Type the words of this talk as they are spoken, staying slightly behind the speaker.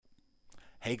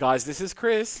Hey guys, this is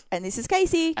Chris. And this is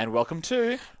Casey. And welcome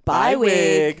to Buy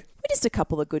Wig. We're just a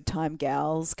couple of good time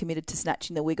gals committed to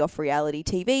snatching the wig off reality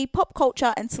TV, pop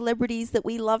culture and celebrities that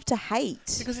we love to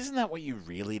hate. Because isn't that what you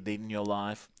really need in your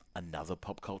life? Another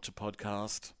pop culture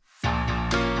podcast.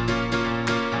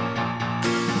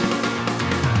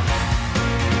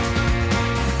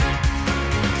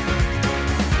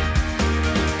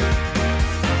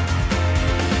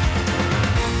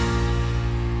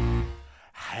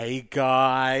 Hey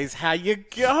guys, how you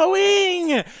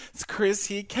going? It's Chris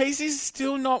here. Casey's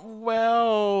still not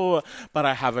well, but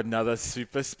I have another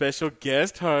super special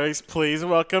guest host. Please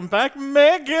welcome back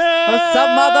Megan. What's up,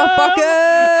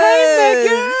 motherfuckers? Hey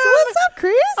Megan. What's up,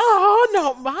 Chris? Oh,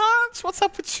 not much. What's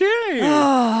up with you?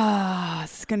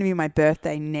 It's going to be my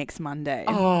birthday next Monday.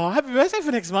 Oh, happy birthday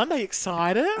for next Monday.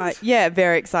 Excited? Yeah,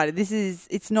 very excited.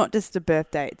 It's not just a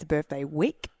birthday, it's a birthday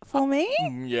week for me.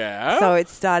 Yeah. So it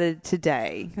started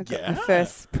today. I got my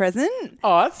first present.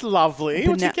 Oh, that's lovely.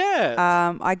 What'd you get?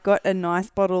 I got a nice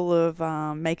bottle of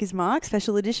Maker's Mark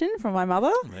Special Edition from my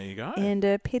mother. There you go. And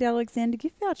a Pete Alexander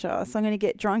gift voucher. So I'm going to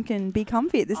get drunk and be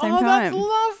comfy at the same time. That's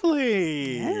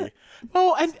lovely. Yeah.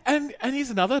 Well, and here's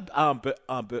another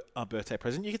birthday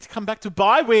present. You get to come back to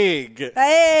Buy Wig.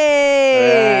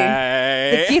 Hey!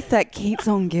 The gift that keeps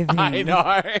on giving. I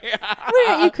know. What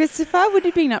about you, Christopher? What have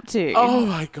you been up to? Oh,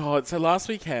 my God. So last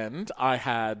weekend, I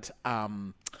had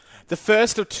the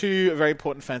first of two very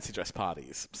important fancy dress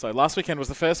parties. So last weekend was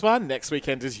the first one. Next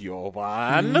weekend is your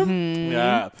one. Mm-hmm.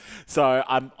 Yeah. So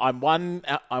I'm one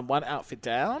outfit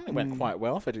down. It went quite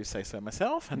well, if I do say so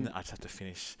myself. And I just have to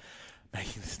finish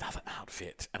making this other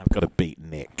outfit. And I've got to beat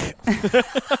Nick.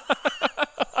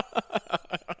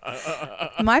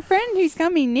 My friend who's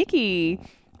coming, Nikki,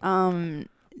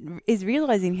 is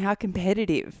realising how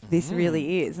competitive this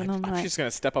really is. And I'm like, she's going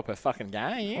to step up her fucking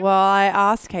game. Well, I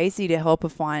asked Casey to help her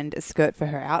find a skirt for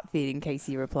her outfit, and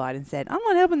Casey replied and said, I'm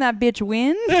not helping that bitch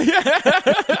win.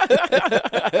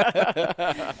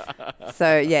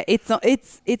 So, yeah,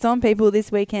 it's on people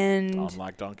this weekend. I'm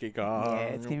like Donkey Kong. Yeah,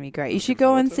 it's going to be great. You should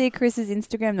go and see Chris's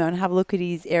Instagram, though, and have a look at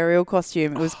his Ariel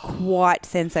costume. It was quite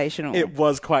sensational. It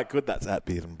was quite good. That's at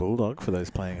Beard and Bulldog for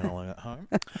those playing along at home.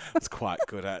 It's quite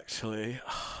good, actually.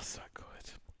 Oh, so good.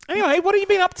 Anyway, what have you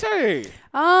been up to?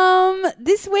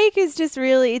 This week is just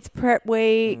really, it's prep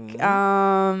week.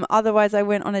 Otherwise, I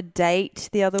went on a date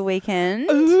the other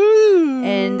weekend. Ooh.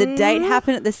 And the date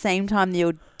happened at the same time the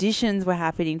auditions were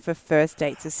happening for First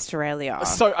Dates Australia.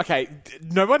 So, okay,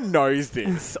 no one knows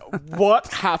this. What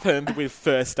happened with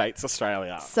First Dates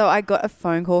Australia? So I got a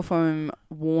phone call from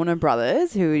Warner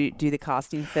Brothers, who do the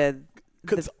casting for...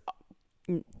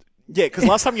 Yeah, because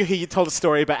last time you were here, you told a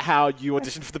story about how you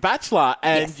auditioned for The Bachelor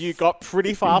and you got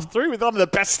pretty far through with one of the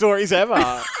best stories ever.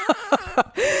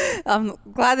 I'm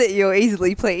glad that you're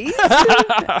easily pleased.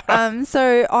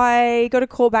 So I got a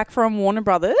call back from Warner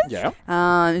Brothers. Yeah.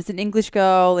 It's an English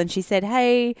girl, and she said,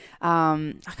 hey,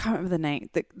 I can't remember the name.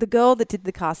 The girl that did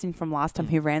the casting from last time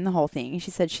who ran the whole thing,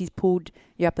 she said she's pulled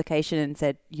your application and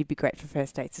said you'd be great for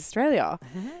First Dates Australia.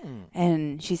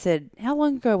 And she said, how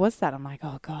long ago was that? I'm like,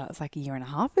 oh, God, it was like a year and a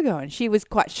half ago. And she was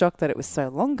quite shocked that it was so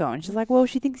long ago. And she's like, well,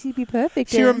 she thinks you'd be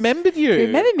perfect. She remembered you. She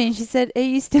remembered me, and she said, are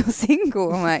you still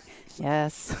single? I'm like,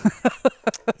 yes.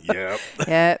 Yep.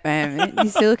 Yeah, you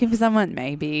still looking for someone?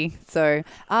 Maybe. So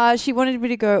she wanted me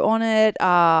to go on it.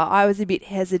 I was a bit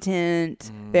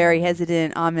hesitant, very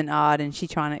hesitant, and she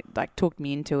trying to like talk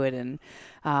me into it. And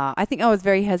I think I was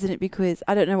very hesitant because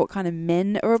I don't know what kind of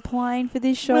men are applying for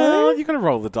this show. Well, you got to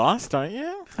roll the dice, don't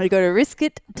you? You got to risk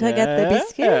it to get the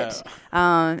biscuit.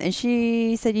 And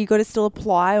she said you got to still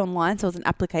apply online. So it was an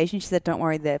application. She said, don't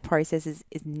worry, the process is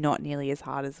not nearly as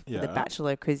hard as for The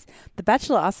Bachelor, because The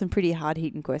Bachelor asked some pretty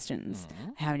hard-hitting questions.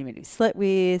 How many men have you slept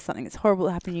with? Something that's horrible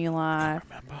that happened in your life.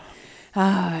 I remember.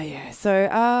 Yeah. So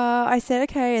I said,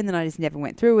 okay. And then I just never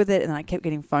went through with it. And I kept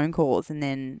getting phone calls. And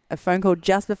then a phone call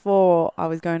just before I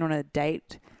was going on a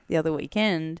date the other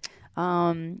weekend.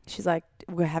 She's like,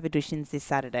 we'll have auditions this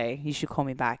Saturday. You should call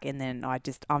me back. And then I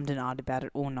just ummed and ahed about it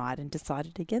all night and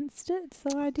decided against it.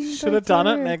 So I didn't. Should have done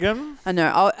it, Megan. I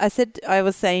know. I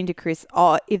was saying to Chris,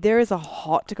 if there is a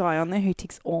hot guy on there who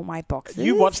ticks all my boxes.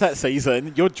 You watch that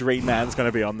season, your dream man's going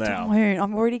to be on there.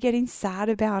 I'm already getting sad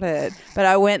about it. But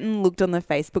I went and looked on the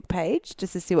Facebook page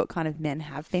just to see what kind of men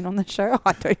have been on the show.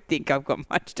 I don't think I've got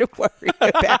much to worry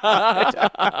about.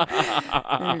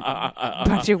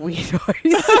 Bunch of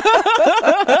weirdos.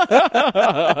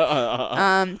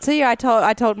 So yeah,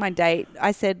 I told my date,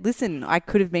 I said, listen, I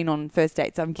could have been on First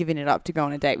Dates. I'm giving it up to go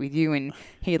on a date with you. And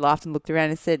he laughed and looked around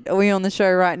and said, are we on the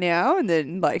show right now? And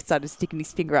then like started sticking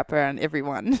his finger up around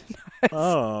everyone.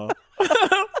 Oh.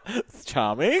 It's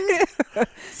charming.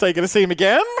 So you're going to see him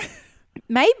again?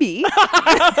 Maybe.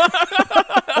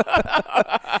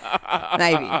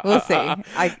 Maybe. We'll see.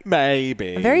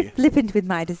 Maybe. I'm very flippant with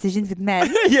my decisions with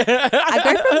men. Yeah. I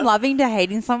go from loving to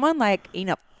hating someone like in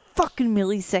a fucking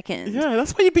millisecond. Yeah,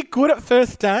 that's why you'd be good at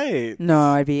first date. No,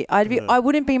 I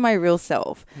wouldn't be my real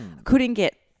self. I couldn't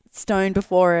get stoned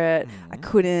before it. I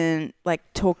couldn't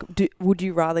would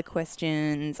you rather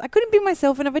questions. I couldn't be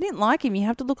myself, and if I didn't like him, you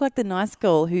have to look like the nice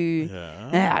girl who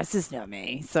it's just not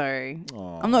me. So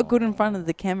I'm not good in front of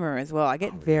the camera as well. I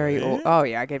get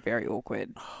I get very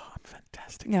awkward. I'm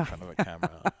fantastic in front of a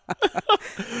camera.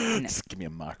 Just give me a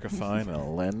microphone and a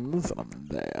lens and I'm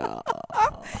there.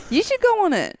 You should go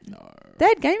on it. No. They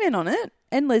had gay men on it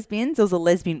and lesbians. There was a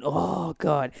lesbian. Oh,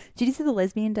 God. Did you see the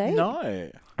lesbian date? No.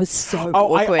 It was so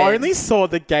Oh, awkward. I only saw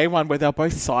the gay one where they're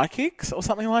both psychics or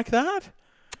something like that.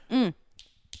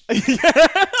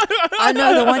 I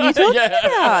know the one you're talking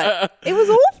about. It was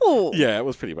awful. Yeah, it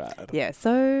was pretty bad. Yeah,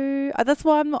 so that's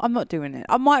why I'm not doing it.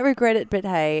 I might regret it, but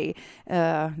hey,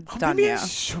 it's done Maybe now.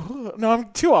 Sure. No,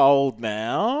 I'm too old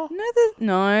now.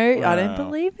 No, I don't Wow.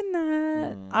 believe in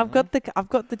that. I've got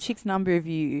the chick's number of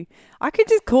you. I could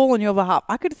just call on your behalf.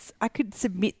 I could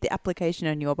submit the application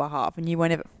on your behalf, and you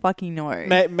won't ever fucking know.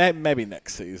 Maybe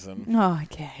next season. Oh,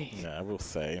 okay. Yeah, we'll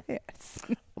see. Yes.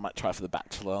 I might try for The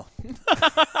Bachelor.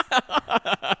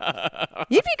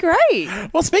 You'd be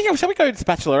great. Well, speaking of, shall we go to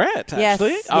Bachelorette,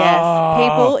 actually? Yes. Oh,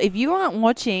 People, if you aren't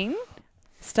watching,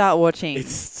 start watching.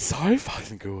 It's so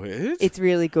fucking good. It's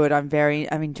really good. I'm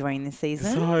enjoying this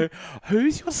season. So,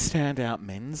 who's your standout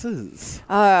menses?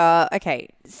 Okay.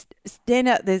 Stand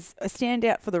out. There's a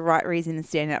standout for the right reason and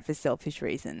standout for selfish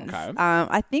reasons. Okay.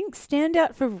 I think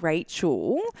standout for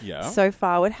Rachel Yeah. so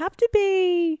far would have to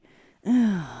be.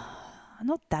 I'm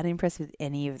not that impressed with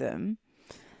any of them.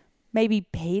 Maybe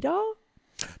Peter.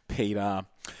 Peter.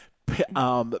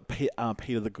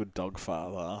 Peter the good dog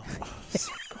father.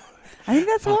 So good. I think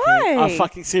that's why.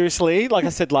 Fucking seriously, like I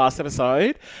said last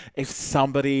episode, if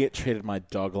somebody treated my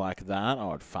dog like that, I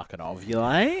would fucking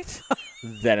ovulate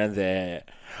then and there.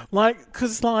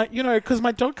 Because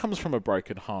my dog comes from a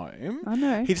broken home. I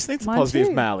know. He just needs a Mine positive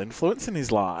too. male influence in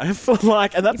his life.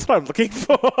 And that's what I'm looking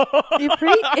for.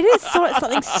 It is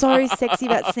something so sexy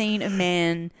about seeing a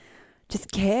man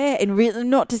just care and really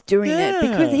not just doing it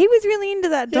because he was really into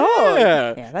that dog.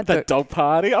 Yeah, that dog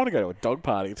party. I want to go to a dog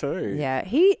party too. Yeah,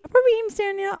 probably him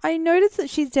standing out. I noticed that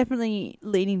she's definitely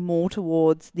leaning more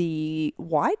towards the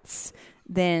whites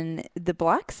than the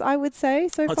blacks, I would say,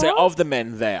 so far. I'd say of the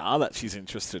men there that she's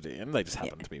interested in, they just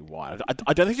happen to be white.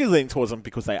 I don't think she's leaning towards them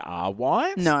because they are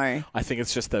white. No. I think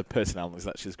it's just the personalities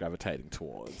that she's gravitating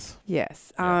towards.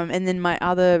 Yes. And then my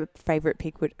other favourite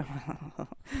pick would...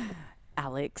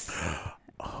 Alex.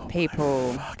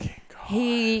 People. Fucking God.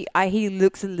 He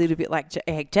looks a little bit like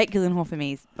Jake Gyllenhaal for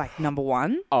me is like number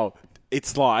one. Oh,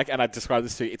 it's like, and I described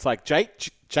this to you, it's like Jake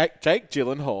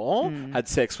Gyllenhaal had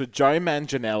sex with Joe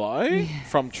Manganiello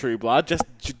from True Blood.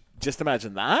 Just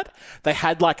imagine that. They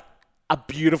had like a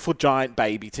beautiful giant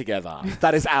baby together.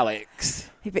 That is Alex.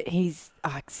 But he's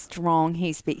strong.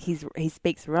 He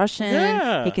speaks Russian.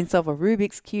 Yeah. He can solve a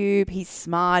Rubik's cube. He's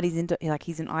smart. He's an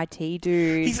IT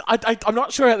dude. I'm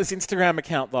not sure about this Instagram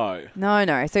account though.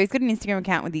 No. So he's got an Instagram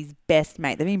account with his best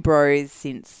mate. They've been bros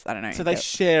since, I don't know. So they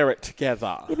share it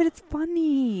together. Yeah, but it's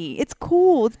funny. It's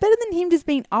cool. It's better than him just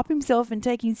being up himself and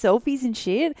taking selfies and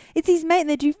shit. It's his mate and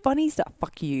they do funny stuff.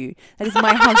 Fuck you. That is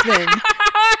my husband.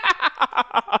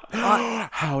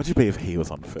 How would you be if he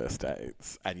was on first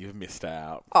dates and you've missed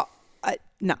out? Oh,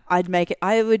 no, I'd make it.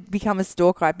 I would become a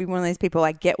stalker. I'd be one of those people.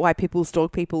 I get why people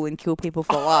stalk people and kill people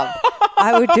for love.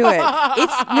 I would do it.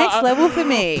 It's next level for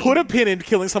me. Put a pin in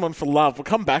killing someone for love. We'll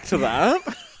come back to that.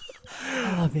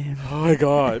 I love him. Oh my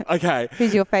God. Okay.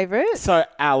 Who's your favourite? So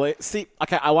Alex.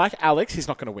 I like Alex. He's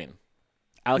not going to win.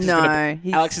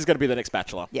 Alex is going to be the next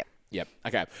Bachelor. Yep.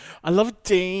 Okay. I love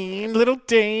Dean. Little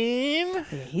Dean. Yeah,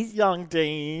 he's young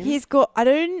Dean. He's got.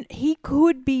 He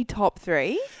could be top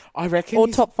 3 I reckon. or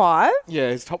top 5.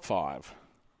 Yeah, he's top 5.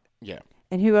 Yeah.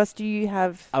 And who else do you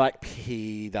have? I like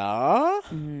Peter.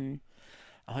 I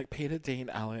like Peter, Dean,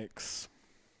 Alex.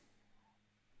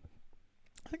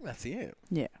 I think that's it.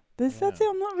 Yeah. That's it.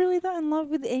 I'm not really that in love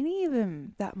with any of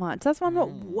them that much. That's why I'm not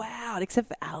wowed, except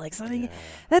for Alex. I think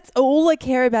that's all I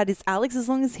care about is Alex. As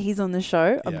long as he's on the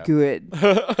show, I'm good.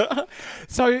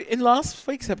 So in last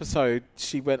week's episode,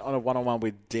 she went on a one-on-one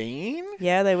with Dean.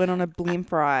 Yeah, they went on a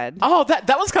blimp ride. Oh,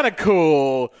 that was kind of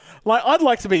cool. Like, I'd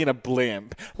like to be in a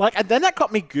blimp. Like, and then that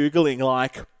got me Googling,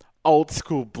 like, old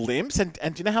school blimps. And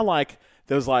do you know how, like,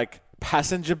 there was, like,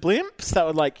 passenger blimps that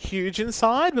were like huge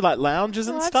inside with like lounges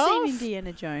and stuff. I've seen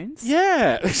Indiana Jones.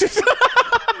 Yeah. Don't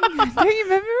you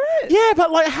remember it? Yeah,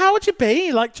 but like, how would you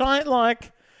be like giant,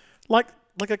 like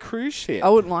a cruise ship? I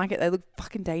wouldn't like it. They look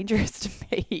fucking dangerous to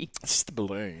me. It's just a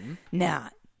balloon. Nah.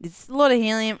 It's a lot of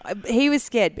helium. He was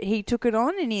scared, but he took it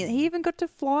on, and he even got to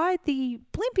fly the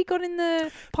blimp. He got in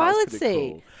the pilot pretty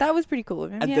seat. cool. That was pretty cool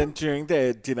of him. And yeah. then during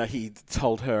their dinner, he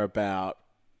told her about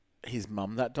his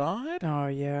mum that died. Oh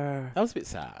yeah, That was a bit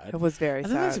sad. it was very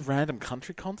And then there's sad. a random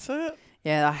country concert.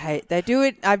 Yeah, they do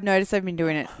it. I've noticed they've been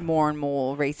doing it more and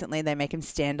more recently. They make him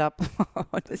stand up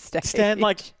on the stage. Stand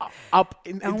like up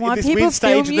in why this people weird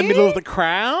stage in the film middle you? of the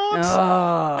crowd.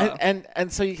 Oh.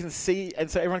 And so you can see, and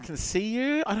so everyone can see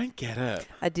you. I don't get it.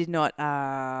 I did not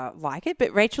like it,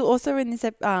 but Rachel also in this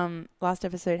last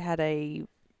episode had a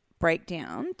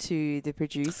breakdown to the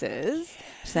producers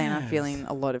saying, I'm feeling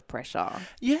a lot of pressure.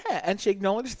 Yeah, and she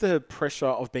acknowledged the pressure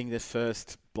of being the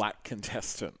first black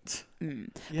contestant. Mm.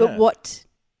 Yeah. But what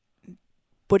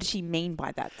does she mean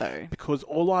by that, though? Because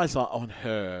all eyes are on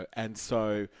her, and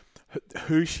so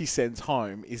who she sends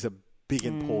home is a big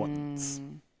importance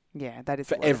Yeah, that is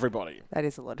for a lot of- everybody. that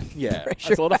is a lot of Yeah,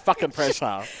 pressure. it's a lot of fucking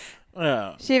pressure.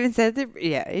 Yeah. She even said that,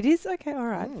 yeah, it is okay, all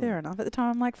right, fair enough. At the time,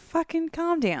 I'm like, fucking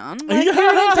calm down. Like, you're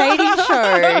on a dating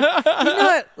show. You're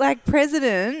not, like,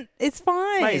 president. It's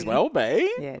fine. May as well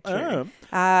be. Yeah, true.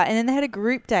 And then they had a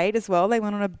group date as well. They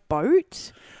went on a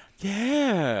boat.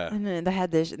 Yeah. And then they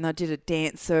had this, and they did a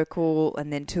dance circle,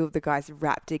 and then two of the guys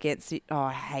rapped against it. Oh,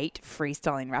 I hate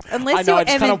freestyling rap. Unless I know, you're I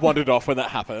just kind of wandered off when that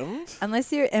happened.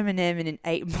 Unless you're Eminem in an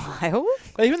 8 Mile.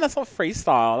 But even that's not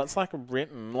freestyle. That's like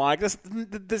written. Like,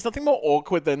 there's nothing more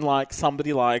awkward than like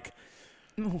somebody like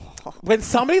when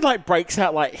somebody like breaks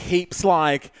out like heaps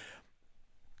like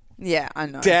Yeah, I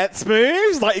know. dance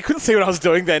moves. Like you couldn't see what I was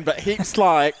doing then, but heaps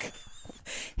like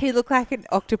He looked like an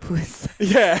octopus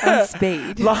yeah, on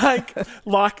speed. like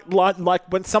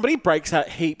when somebody breaks out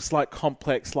heaps like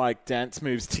complex like dance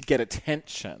moves to get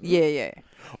attention. Yeah.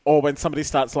 Or when somebody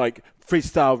starts like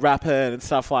freestyle rapping and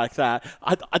stuff like that,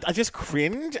 I just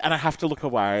cringe and I have to look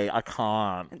away. I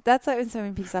can't. That's like when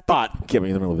someone picks up. But get me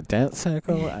in the middle of a dance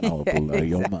circle and I'll blow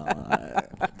your mind.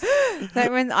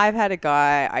 Like when I've had a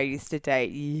guy I used to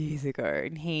date years ago,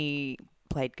 and he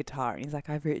played guitar, and he's like,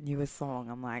 "I've written you a song."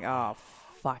 I'm like, "Oh,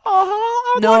 fuck."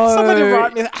 Oh, I'd No. like somebody to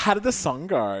write me. How did the song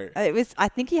go? It was. I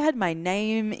think he had my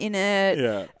name in it.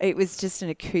 Yeah. It was just an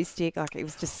acoustic. Like it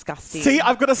was disgusting. See,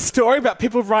 I've got a story about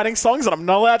people writing songs and I'm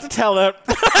not allowed to tell it.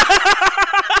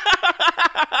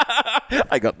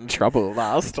 I got in trouble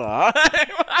last time.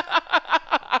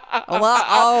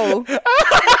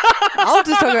 I'll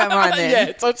just talk about mine then.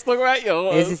 Yeah, so let's talk about It's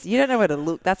yours. just, you don't know where to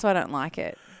look. That's why I don't like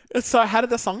it. So how did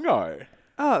the song go?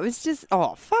 Oh, it was just.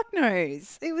 Oh, fuck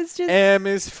knows. It was just. M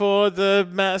is for the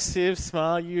massive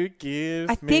smile you give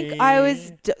I think I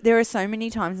was. There are so many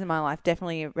times in my life,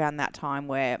 definitely around that time,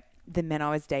 where the men I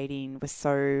was dating were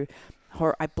so.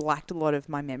 I blacked a lot of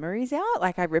my memories out.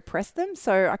 Like I repressed them,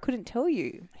 so I couldn't tell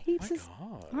you. Heaps of.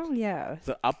 God. Oh yeah. Is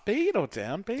it upbeat or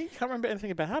downbeat? Can't remember anything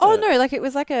about Oh it. no! Like it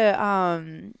was like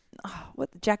a what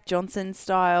Jack Johnson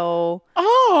style.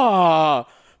 Oh,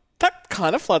 that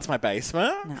kind of floods my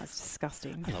basement. No, it's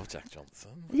disgusting. I love Jack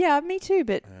Johnson. Yeah, me too.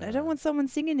 But I don't want someone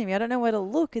singing to me. I don't know where to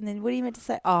look. And then what are you meant to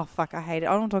say? Oh fuck! I hate it.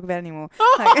 I don't want to talk about it anymore.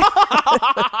 Like,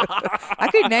 I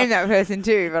could name that person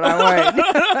too, but I won't.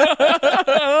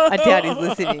 I doubt he's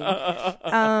listening.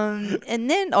 And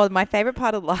then, my favorite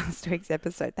part of last week's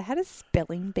episode, they had a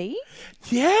spelling bee.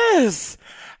 Yes.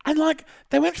 And like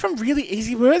they went from really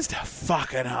easy words to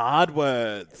fucking hard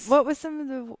words. What were some of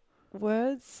the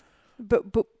words?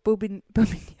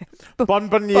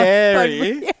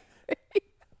 Bonbonieri.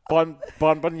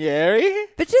 Bonbonieri.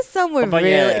 But just some were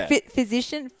Bonboniere. really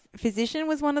physician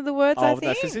was one of the words. I Oh, no,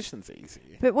 think. physician's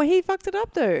easy. But when he fucked it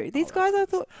up though, these guys, I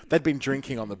thought, They'd been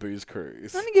drinking on the booze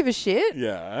cruise. I don't give a shit.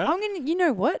 Yeah. I'm gonna. You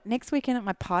know what? Next weekend at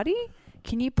my party,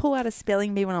 can you pull out a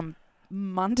spelling bee when I'm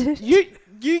munted?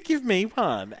 You give me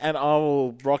one and I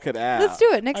will rock it out. Let's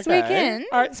do it next weekend.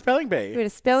 All right, spelling Do bee. it a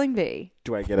spelling bee.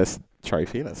 Do I get a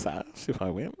trophy and a sash if I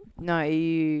win?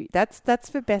 No, that's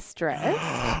for best dress.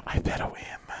 I better win.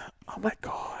 Oh my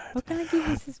god. What can I give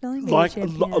you as a spelling bee? Like,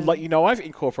 champion? I've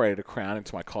incorporated a crown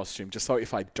into my costume just so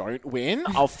if I don't win,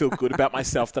 I'll feel good about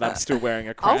myself that I'm still wearing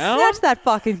a crown. I'll snatch that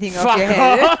fucking thing off Fuck your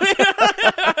head.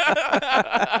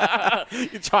 off.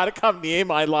 You try to come near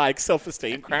my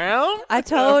self-esteem crown. I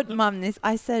told Mum this.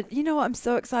 I said, you know what? I'm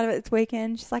so excited about this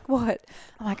weekend. She's like, what?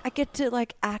 I'm like, I get to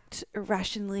act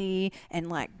irrationally and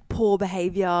poor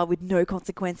behavior with no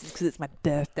consequences because it's my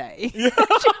birthday. She's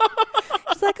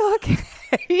like,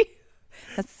 okay.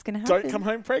 That's going to happen. Don't come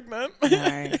home pregnant.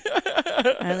 No.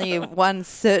 Only one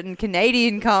certain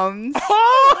Canadian comes.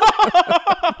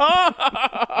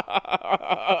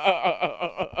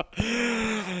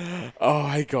 Oh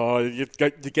my God, you're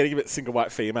getting a bit single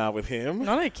white female with him.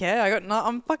 I don't care.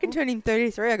 I'm fucking turning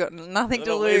 33. I got nothing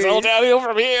to lose. It's all downhill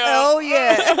from here. Oh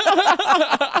yeah.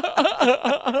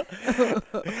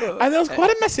 And there was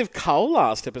quite a massive cull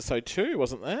last episode too,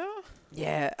 wasn't there?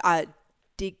 Yeah.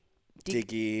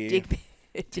 Diggy.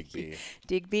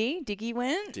 Digby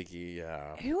went. Diggy,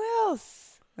 yeah. Who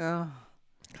else? Oh,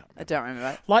 I don't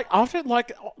remember. Like honestly,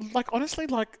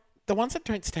 like the ones that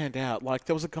don't stand out. Like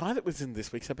there was a guy that was in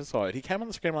this week's episode. He came on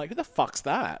the screen like, who the fuck's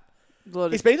that?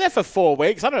 He's been there for 4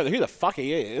 weeks. I don't know who the fuck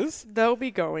he is. They'll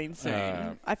be going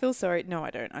soon. I feel sorry. No,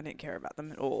 I don't. I don't care about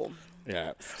them at all.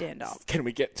 Yeah. Stand up. Can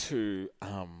we get to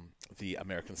the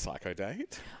American Psycho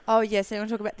date? Oh, yes. So you want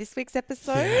to talk about this week's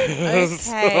episode? Yes.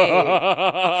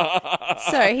 Okay.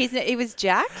 So it was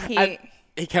Jack.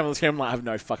 He came on the screen like, I have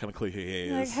no fucking clue who he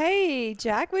is. Like, hey,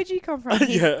 Jack, where'd you come from?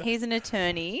 He's an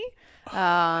attorney.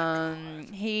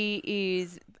 He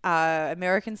is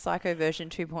American Psycho version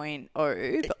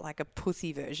 2.0, but like a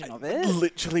pussy version of it.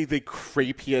 Literally the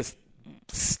creepiest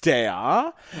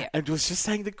stare, Yeah. and was just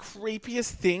saying the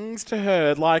creepiest things to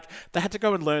her. Like they had to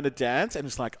go and learn to dance, and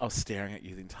it's like, I was staring at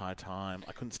you the entire time.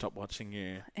 I couldn't stop watching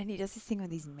you. And he does this thing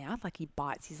with his mouth, like he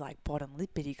bites his like bottom lip,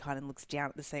 but he kind of looks down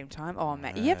at the same time. Oh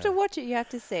man, you have to watch it. You have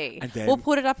to see. And then, we'll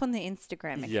put it up on the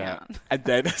Instagram account. And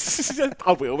then,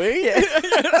 oh, will we? Yeah.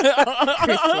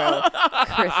 Chris will.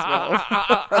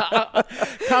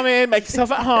 Come in, make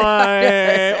yourself at home.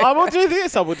 I will do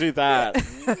this. I will do that.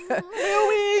 Will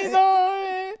we? No.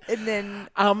 And then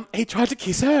he tried to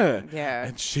kiss her. Yeah.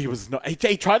 And she was not.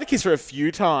 He tried to kiss her a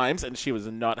few times, and she was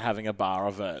not having a bar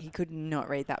of it. he could not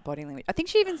read that body language. I think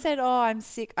she even said, "Oh, I'm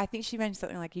sick." I think she mentioned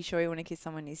something like, "You sure you want to kiss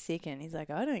someone who's sick?" And he's like,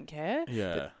 "I don't care."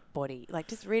 Yeah. But body, like,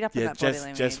 just read up on Yeah, that body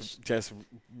language. just,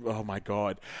 oh my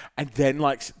God. And then,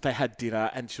 like, they had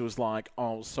dinner, and she was like,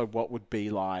 oh, so what would be,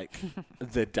 like,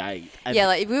 the date? And Yeah,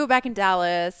 like if we were back in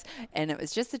Dallas and it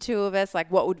was just the two of us, like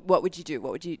what would you do?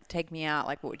 What would you take me out?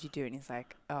 Like what would you do? And he's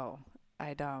like, "Oh,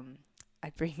 I'd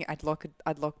lock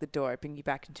the door, I'd bring you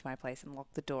back into my place and lock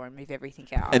the door and move everything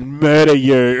out." and murder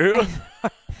you.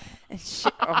 And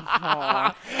shit.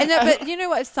 Oh. And then, but you know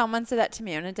what? If someone said that to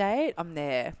me on a date, I'm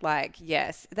there. Like,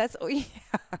 yes, that's all. Yeah.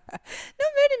 Not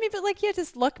murder me, but like, yeah,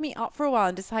 just lock me up for a while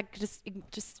and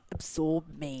just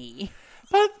absorb me.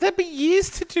 But there'd be years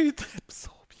to do that.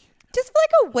 Absorb you. Just for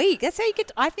like a week. That's how you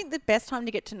get. I think the best time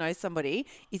to get to know somebody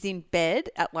is in bed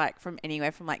at like from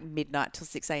anywhere from like midnight till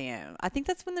 6 a.m. I think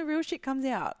that's when the real shit comes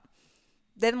out.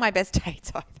 They're my best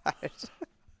dates I've had.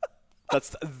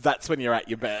 That's when you're at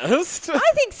your best. I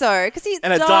think so because he's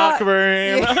In a dark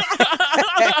room. Yeah.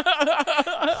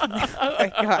 Oh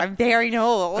God, I'm bearing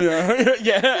all.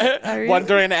 Yeah. Oh, really?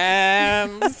 Wandering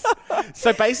ants.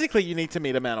 So basically, you need to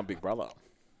meet a man on Big Brother.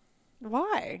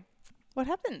 Why? What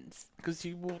happens? Because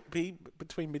you will be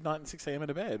between midnight and 6 a.m. in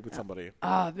a bed with somebody.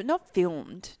 Oh, but not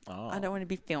filmed. Oh. I don't want to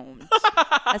be filmed.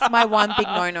 That's my one big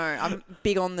no-no. I'm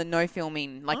big on the no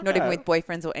filming, like not even with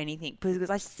boyfriends or anything, because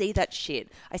I see that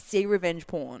shit. I see revenge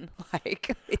porn.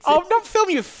 Like, Not film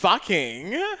you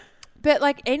fucking. but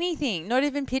like anything, not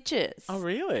even pictures. Oh,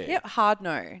 really? Yep, hard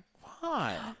no.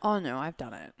 Why? Oh no, I've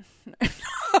done it.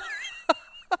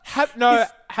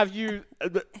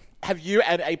 Have you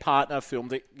and a partner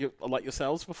filmed it like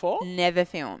yourselves before? Never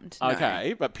filmed. No.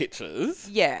 Okay, but pictures.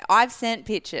 Yeah, I've sent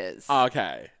pictures.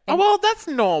 Okay. Oh, well, that's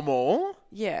normal.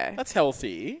 Yeah. That's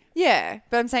healthy. Yeah,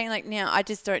 but I'm saying like now I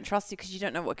just don't trust you because you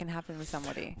don't know what can happen with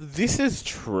somebody. This is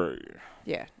true.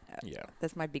 Yeah. Yeah.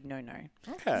 That's my big no-no.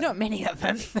 Okay. There's not many of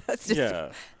them. That's just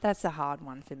Yeah. That's a hard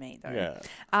one for me though. Yeah.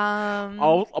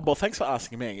 Well, thanks for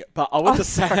asking me. But I want to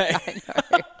say,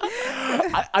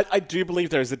 I do believe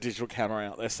there is a digital camera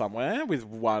out there somewhere with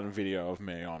one video of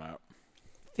me on it.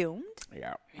 filmed?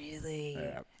 Yeah. Really?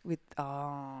 Yeah. With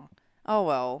oh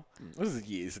well. This is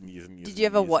years and years and years. Did you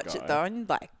ever years watch ago. it though? And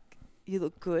like, you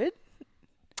look good.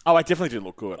 Oh, I definitely do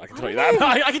look good. I can tell you that.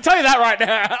 I can tell you that right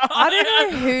now. I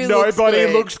don't know who Nobody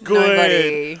looks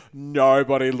good.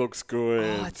 Nobody looks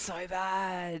good. Oh, it's so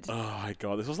bad. Oh my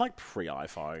God, this was like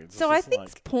pre-iPhones. So I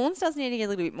think porn stars need to get a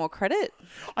little bit more credit.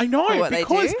 I know for what they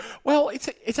because do. well, it's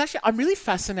actually I'm really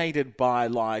fascinated by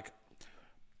like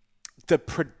the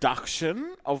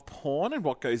production of porn and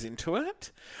what goes into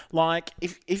it. Like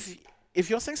if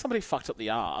you're seeing somebody fucked up the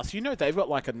arse, you know they've got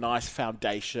like a nice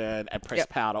foundation and pressed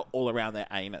powder all around their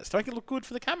anus to make it look good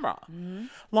for the camera. Mm-hmm.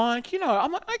 Like, you know,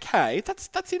 I'm like, okay,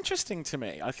 that's interesting to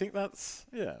me. I think that's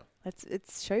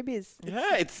It's showbiz.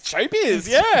 it's showbiz,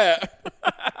 yeah.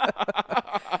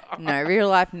 No, real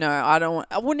life, no.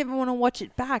 I wouldn't even want to watch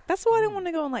it back. That's why I don't want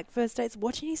to go on like first dates.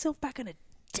 Watching yourself back on a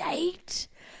date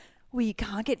where you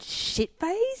can't get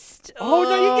shit-faced. Oh,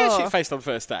 no, you get shit-faced on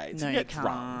first dates. No, you you get can't.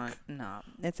 drunk. No,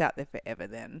 it's out there forever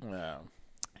then. Yeah.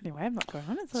 Anyway, I'm not going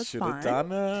on it, so it's Should fine. have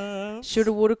done it.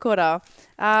 Shoulda, woulda, coulda.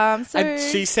 So And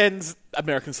she sends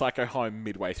American Psycho home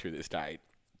midway through this date.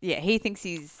 yeah, he thinks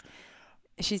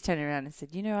she's turned around and said,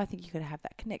 I think you got to have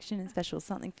that connection and special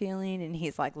something feeling. And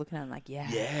he's like looking at him like, Yeah,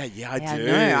 I yeah, do.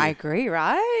 no, I agree,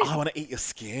 right? I want to eat your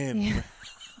skin. Yeah.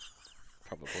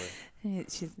 Probably.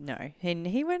 She's no. And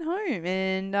he went home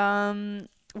and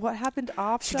what happened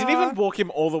after? She didn't even walk him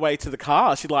all the way to the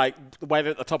car. She waited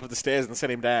at the top of the stairs and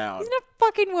set him down. He's not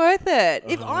fucking worth it.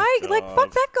 If God.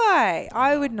 fuck that guy.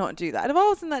 I would not do that. If I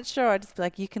wasn't that sure, I'd just be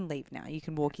like, you can leave now. You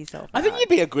can walk yourself I think out. you'd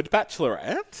be a good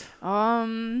bachelorette.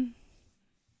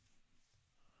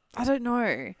 I don't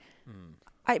know.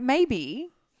 I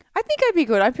think I'd be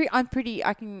good. I'm pretty.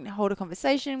 I can hold a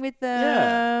conversation with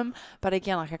them. Yeah. But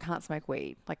again, like I can't smoke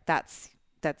weed. Like that's.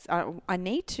 I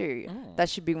need to. That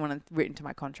should be written to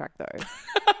my contract though.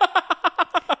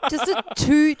 Just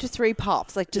 2 to 3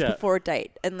 puffs, like just Yeah. before a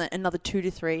date, and then another 2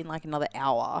 to 3 in like another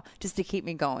hour, just to keep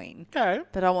me going. Okay.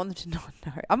 But I want them to not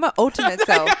know. I'm my ultimate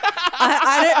self.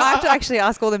 I have to actually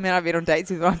ask all the men I've been on dates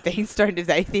with when I'm being stoned if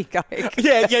they think I.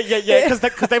 Yeah.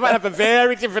 Because they might have a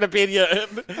very different opinion.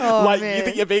 Oh, like, man. you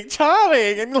think you're being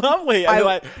charming and lovely. And you're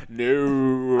like,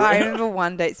 no. I remember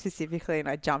one date specifically, and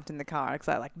I jumped in the car because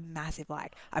I like massive,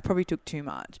 like I probably took too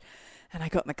much. And I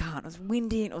got in the car and it was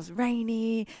windy and it was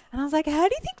rainy. And I was like, how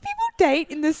do you think people date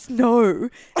in the snow?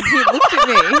 And he looked at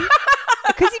me.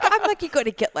 Because I'm like, you got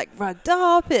to get like rugged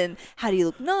up and how do you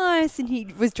look nice? And he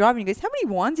was driving. He goes, how many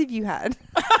wines have you had?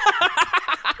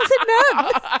 I said,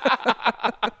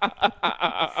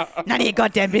 none. None of your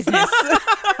goddamn business.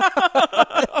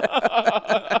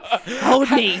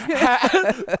 Hold me.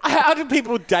 How do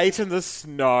people date in the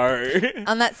snow?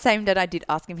 On that same date, I did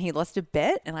ask him. He lost a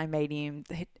bet, and I made him.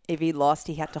 If he lost,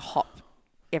 he had to hop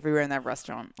everywhere in that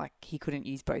restaurant. Like he couldn't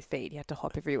use both feet; he had to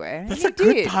hop everywhere. That's and a he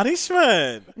good did.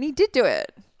 punishment. And he did do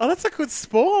it. Oh, that's a good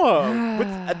sport.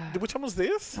 Which one was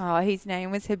this? Oh, his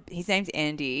name's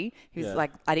Andy. He was Yeah.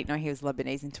 like, I didn't know he was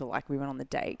Lebanese until like we went on the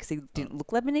date because he didn't look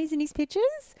Lebanese in his pictures.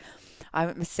 I'm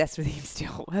obsessed with him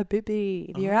still.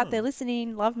 Habibi, if you're out there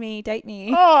listening, love me, date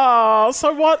me. Oh,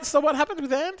 so what? So what happened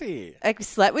with Andy? I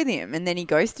slept with him and then he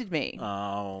ghosted me.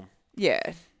 Oh, Yeah.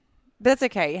 But that's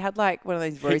okay. He had like one of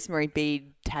those rosemary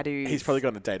bead tattoos. he's probably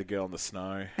going to date a girl in the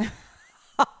snow.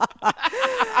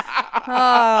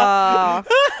 Oh.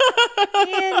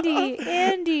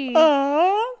 Andy.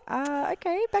 Oh.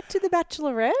 Okay, back to the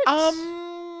Bachelorette.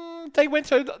 They went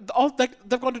to.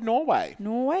 They've gone to Norway.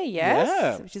 Norway, yes.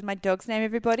 Yeah. Which is my dog's name,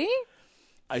 everybody.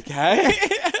 Okay.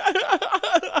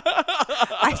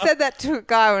 I said that to a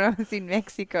guy when I was in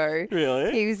Mexico.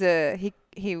 Really?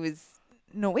 He was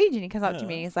Norwegian. He comes up to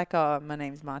me and he's like, oh, my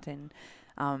name's Martin.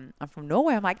 I'm from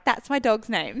Norway. I'm like, that's my dog's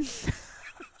name.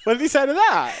 What did he say to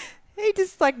that? He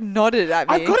just like nodded at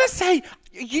me. I've got to say,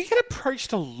 you get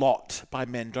approached a lot by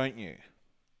men, don't you?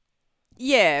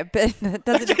 Yeah, but it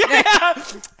doesn't.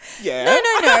 Yeah.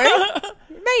 No.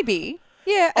 Maybe.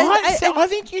 Yeah. I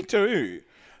think you do.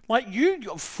 Like, you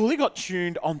fully got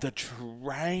tuned on the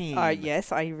train. Oh,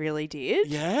 yes, I really did.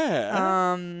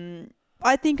 Yeah.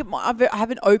 I think I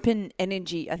have an open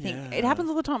energy. I think Yeah. it happens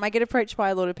all the time. I get approached by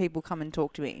a lot of people come and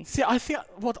talk to me. See, I think,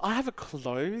 I have a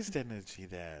closed energy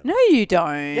then. No, you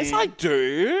don't. Yes, I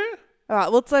do. All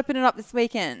right, let's open it up this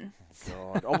weekend.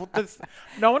 God. Oh, well, there's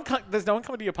no one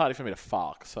coming to your party for me to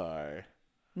fuck, so.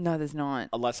 No, there's not.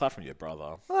 Aside from your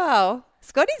brother. Well,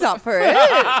 Scotty's up for it.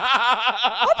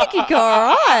 I think you'd go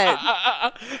all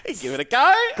right. Give it a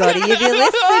go. Scotty, if you're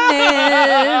listening.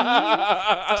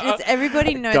 Just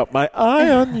everybody knows. Got my eye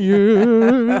on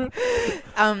you.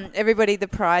 Everybody, the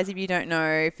prize, if you don't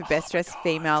know, for best dressed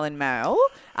female and male,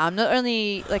 not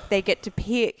only like they get to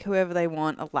pick whoever they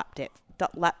want a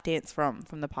lap dance from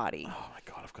the party. Oh my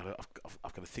God, I've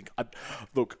got to think.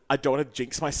 Look, I don't want to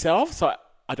jinx myself, so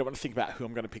I don't want to think about who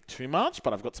I'm going to pick too much,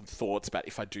 but I've got some thoughts about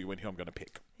if I do win, who I'm going to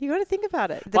pick. You got to think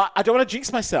about it. But I don't want to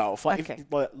jinx myself. Like, Okay.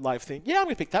 life thing. Yeah, I'm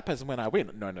going to pick that person when I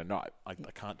win. No. I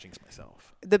can't jinx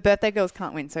myself. The birthday girls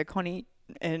can't win, so Connie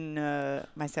and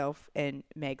myself and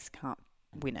Megs can't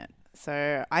win it.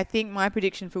 So I think my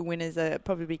prediction for winners are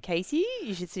probably Casey.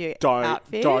 You should see her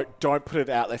outfit. Don't put it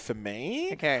out there for me.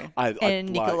 Okay. I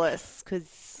and like- Nicholas,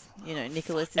 because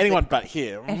Nicholas is Anyone but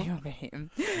him. anyone but him.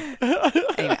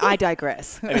 Anyway, I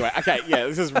digress. Anyway, okay, yeah,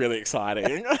 this is really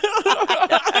exciting.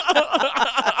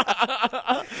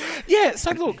 Yeah,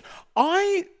 so look,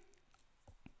 I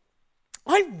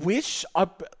I wish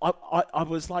I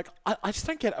was like, I just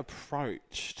don't get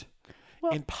approached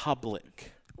in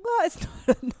public. Well, it's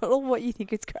not all what you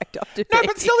think it's cracked up to be. No,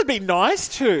 but still, it'd be nice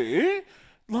to.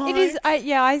 Like, It is,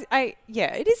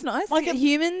 it is nice. Like Like it-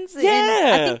 humans, and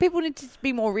Yeah. I think people need to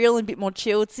be more real and a bit more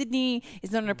chilled. Sydney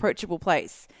is not an approachable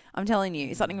place. I'm telling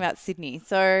you, something about Sydney.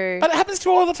 So, But it happens to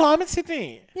all the time in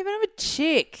Sydney. yeah, but I'm a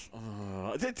chick.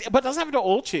 But it doesn't happen to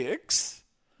all chicks.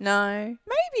 No,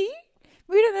 maybe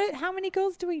we don't know. How many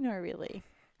girls do we know really?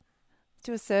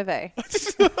 Do a survey.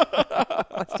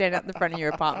 I'll stand out in the front of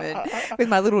your apartment with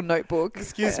my little notebook.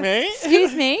 Excuse me?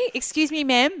 Excuse me,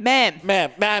 ma'am. Ma'am,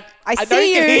 I know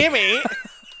see you can you. hear me.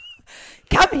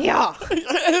 Come here.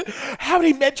 How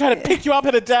many men try to pick you up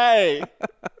in a day?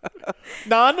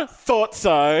 None? Thought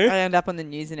so. I end up on the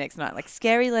news the next night, like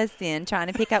scary lesbian trying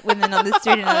to pick up women on the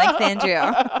street in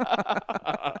Alexandria.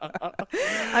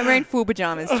 I'm wearing full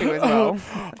pajamas too as well.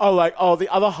 The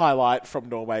other highlight from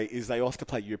Norway is they also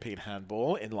play European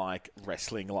handball in like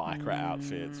wrestling lycra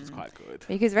outfits. It's quite good.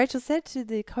 Because Rachel said to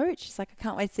the coach, she's like, I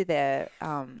can't wait to see their,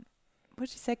 what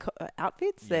did you say,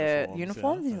 outfits, their Uniforms,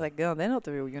 uniforms. yeah. And he's like, oh, they're not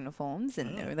the real uniforms.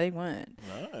 And no, they weren't.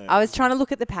 No. I was trying to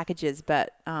look at the packages,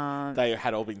 but They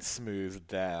had all been smoothed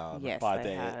down Yes, by they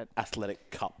their had.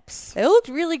 athletic cups. they all looked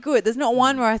really good. There's not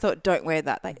one where I thought, don't wear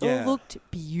that. They Yeah. all looked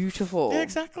beautiful. Yeah,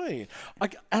 exactly.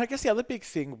 And I guess the other big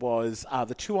thing was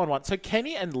the 2-on-1. So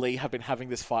Kenny and Lee have been having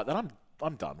this fight that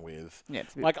I'm done with. Yeah,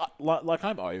 it's a bit- Like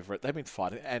I'm over it. They've been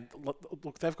fighting, and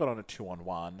look, they've got on a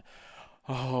 2-on-1.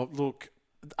 Oh, look,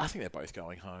 I think they're both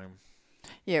going home.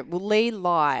 Yeah, well, Lee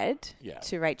lied Yeah.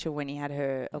 to Rachel when he had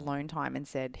her alone time and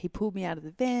said, he pulled me out of the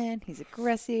van, he's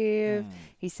aggressive,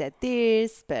 he said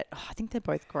this, but I think they're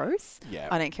both gross. Yeah.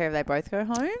 I don't care if they both go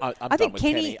home. I'm I done think with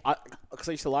Kenny, Kenny. Because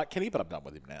I used to like Kenny, but I'm done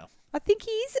with him now. I think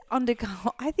he's I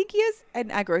think he has an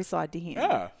aggro side to him.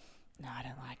 Yeah. No, I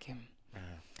don't like him.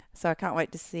 So I can't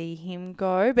wait to see him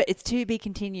go, but it's to be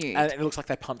continued. And it looks like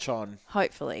they punch on.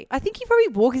 Hopefully. I think he probably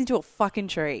walks into a fucking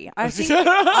tree. I think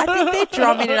they're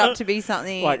drumming it up to be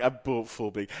something. Like a full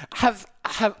big.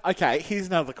 Okay, here's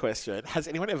another question. Has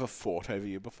anyone ever fought over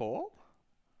you before?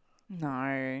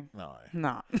 No.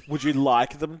 No. Would you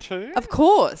like them to? Of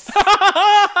course.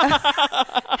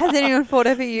 Has anyone fought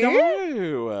over you?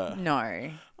 No.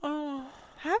 No. Oh.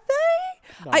 Have they?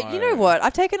 You know No. what?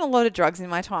 I've taken a lot of drugs in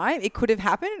my time. It could have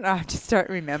happened, and I just don't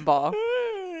remember.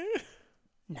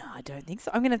 No, I don't think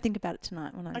so. I'm going to think about it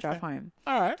tonight when I drive home.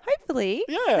 All right. Hopefully.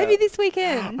 Yeah. Maybe this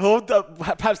weekend. Or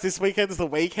perhaps this weekend's the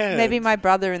weekend. Maybe my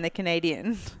brother and the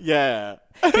Canadian Yeah.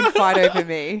 can fight over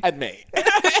me. And me.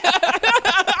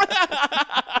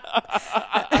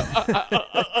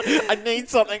 I need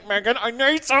something, Megan. I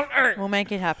need something. We'll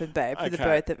make it happen, babe, for the Okay.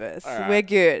 both of us. All right. We're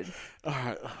good. All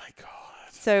right. Oh, my God.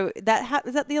 So is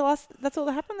that the last? That's all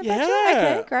that happened on the Yeah.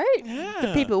 Bachelor? Okay, great. Yeah.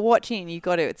 The people watching, you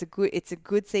got to. It's a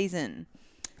good season.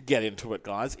 Get into it,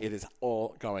 guys. It is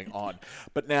all going on.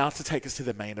 But now to take us to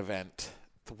the main event,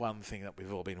 the one thing that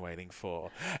we've all been waiting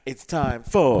for. It's time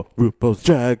for RuPaul's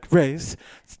Drag Race.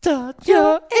 Start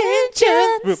your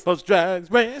engines. RuPaul's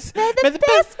Drag Race. May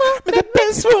the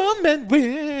best woman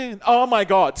win. Oh my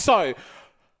God. So,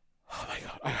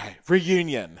 okay.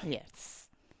 Reunion. Yes.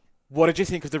 What did you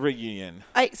think of the reunion?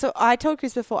 So I told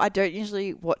Chris before I don't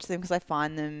usually watch them because I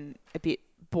find them a bit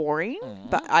boring.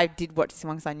 But I did watch this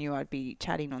one because I knew I'd be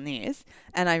chatting on this,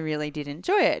 and I really did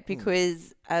enjoy it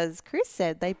because, as Chris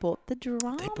said, they brought the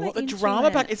drama. They brought the into drama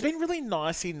it. back. It's been really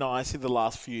nicey the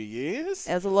last few years.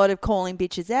 There was a lot of calling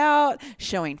bitches out,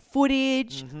 showing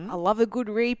footage. I love a good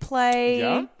replay.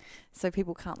 Yeah. So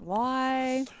people can't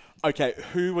lie. Okay,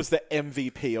 who was the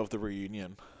MVP of the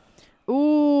reunion?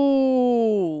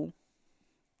 Ooh.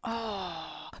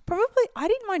 Oh, probably. I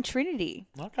didn't mind Trinity.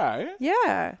 Okay.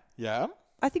 Yeah. Yeah.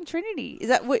 I think Trinity. Is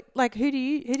that what, like, who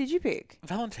did you pick?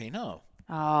 Valentina.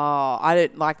 Oh, I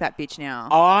don't like that bitch now.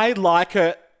 I like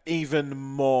her even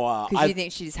more. Because you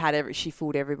think she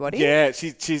fooled everybody? Yeah,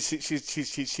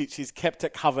 she's kept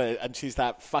it covered, and she's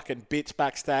that fucking bitch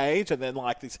backstage, and then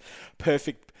like this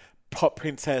perfect pop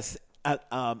princess out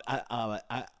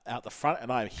the front,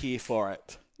 and I'm here for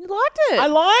it. You liked it. I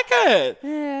like it.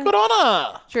 Yeah. Good on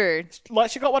her. True.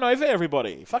 Like she got one over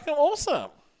everybody. Fucking awesome.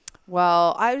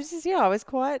 Well, I was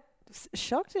quite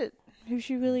shocked at who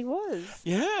she really was.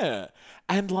 Yeah.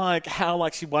 And like how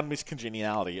like she won Miss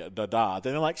Congeniality. Then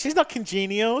they're like, she's not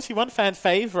congenial. She won fan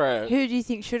favorite. Who do you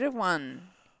think should have won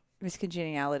Miss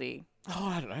Congeniality? Oh,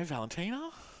 I don't know, Valentina.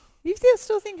 You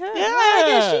still think her? Yeah. I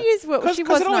guess she is. Well, she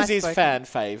was it always nice is spoken. fan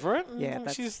favorite. Yeah,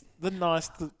 that's- she's the nice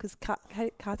Because Katya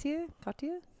Katya.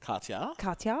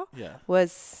 Katya Yeah.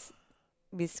 was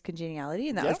Miss Congeniality,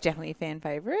 and that Yep. was definitely a fan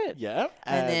favourite. Yeah.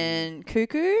 And then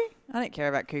Cuckoo. I don't care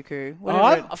about Cuckoo.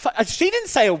 Whatever. She didn't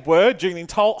say a word during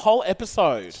the whole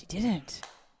episode. She didn't.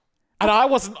 And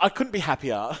I couldn't be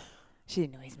happier. She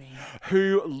annoys me.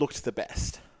 Who looked the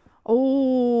best?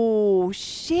 Oh,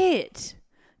 shit.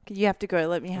 You have to go.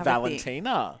 Let me have a think.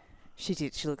 Valentina. She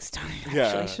did. She looks stunning, actually.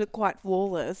 Yeah. She looked quite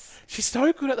flawless. She's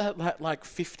so good at that like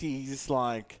 50s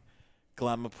like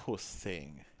glamour puss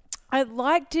thing. I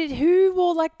liked it. Who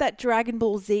wore like that Dragon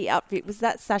Ball Z outfit? Was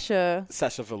that Sasha?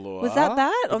 Sasha Velour. Was that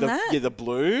on that? Yeah, the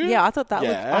blue. Yeah, I thought that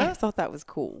Yeah. I thought that was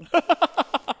cool.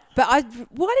 But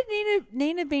why did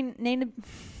Nina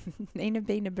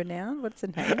Bina Brown? What's her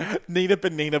name? Nina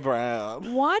Benina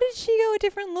Brown. Why did she go a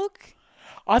different look?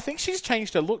 I think she's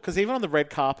changed her look because even on the red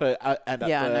carpet and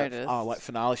Yeah, I at noticed. the like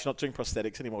finale, she's not doing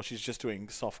prosthetics anymore. She's just doing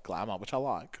soft glamour, which I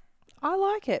like. I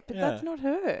like it, but Yeah. that's not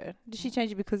her. Did she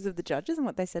change it because of the judges and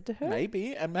what they said to her?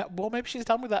 Maybe, and maybe she's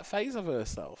done with that phase of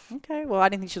herself. Okay, well, I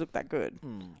didn't think she looked that good.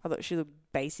 Hmm. I thought she looked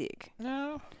basic.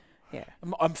 No, Yeah.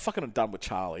 I'm fucking done with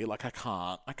Charlie. Like I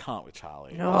can't with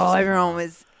Charlie. Oh, everyone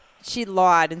was. She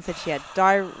lied and said she had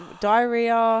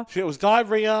diarrhea. It was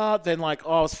diarrhea. Then like,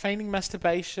 I was feigning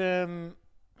masturbation.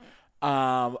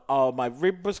 Oh, my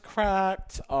rib was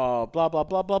cracked. Oh, blah blah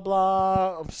blah blah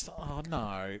blah. Oh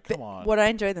no, come on. What I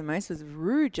enjoyed the most was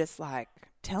Rue just like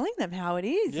telling them how it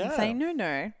is and Yeah. saying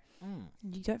no.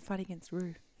 You don't fight against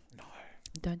Rue. No,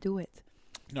 Don't do it.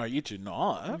 no, you do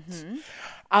not.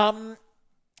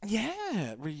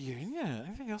 Yeah, reunion.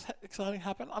 Anything else exciting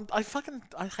happen? I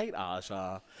hate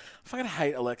Aja. I fucking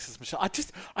hate Alexis Michelle.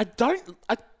 I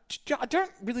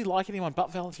don't really like anyone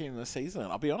but Valentina this season.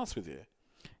 I'll be honest with you.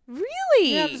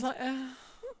 Really? Yeah, I'm just like, Out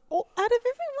of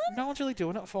everyone? no one's really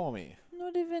doing it for me.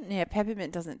 Not even. Yeah,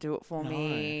 Peppermint doesn't do it for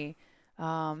me.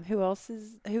 Who was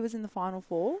in the final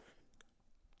four?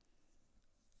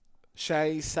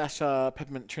 Shay, Sasha,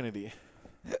 Peppermint, Trinity.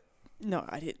 No,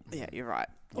 I didn't. Yeah, you're right.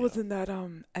 Wasn't that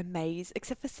amazing?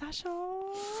 Except for Sasha.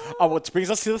 Oh, which brings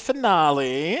us to the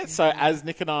finale. So, as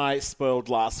Nick and I spoiled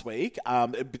last week, a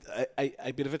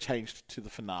bit of a change to the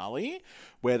finale,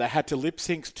 where they had to lip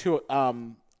sync to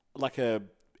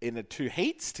in two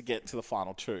heats to get to the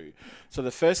final two. So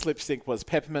the first lip sync was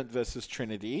Peppermint versus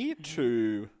Trinity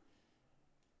to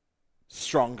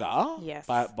Stronger Yes.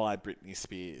 by Britney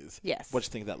Spears. Yes. What do you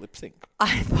think of that lip sync?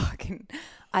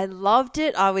 I loved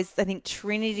it. I think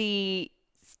Trinity's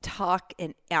tuck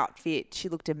and outfit, she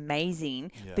looked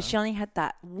amazing. Yeah. But she only had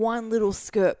that one little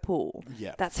skirt pull.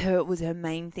 Yeah. Was her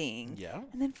main thing. Yeah.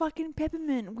 And then fucking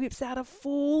Peppermint whips out a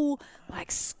full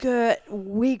skirt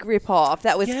wig rip off.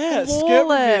 That was Yeah, flawless.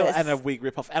 skirt reveal and a wig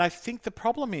rip off. And I think the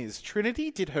problem is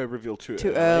Trinity did her reveal too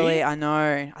early. I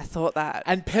know. I thought that.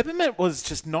 And Peppermint was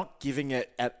just not giving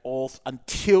it at all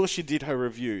until she did her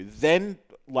review. Then,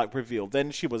 reveal. Then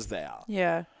she was there.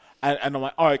 Yeah. And I'm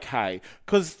like, okay.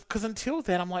 Because until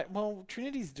then, I'm like, well,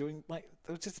 Trinity's doing, it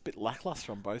was just a bit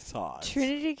lackluster on both sides.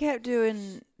 Trinity kept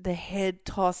doing the head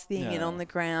toss thing and Yeah. on the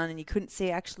ground, and you couldn't see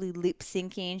actually lip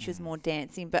syncing. She was more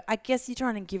dancing. But I guess you're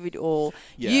trying to give it all.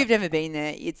 Yeah. You've never been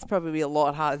there. It's probably a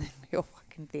lot harder than you'll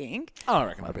fucking think. I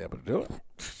reckon I'd be able to do it.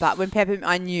 But when Peppermint,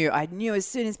 I knew as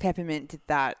soon as Peppermint did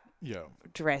that Yeah.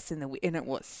 dress and it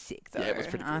was sick though. Yeah, it was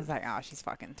pretty I was good. like, oh, she's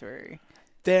fucking through.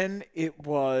 Then it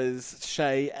was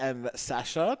Shay and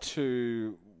Sasha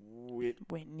to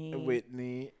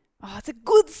Whitney. Oh, it's a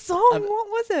good song. Um, What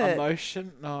was it?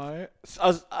 Emotion? No. I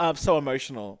was so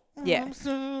emotional. Yeah. I'm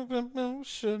so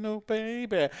emotional,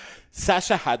 baby.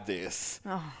 Sasha had this.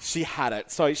 Oh. She had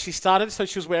it. So she started,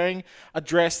 she was wearing a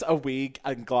dress, a wig,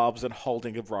 and gloves and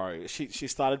holding a rose. She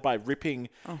started by ripping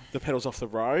the petals off the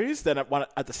rose. Then at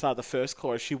the start of the first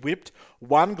chorus, she whipped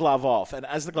one glove off. And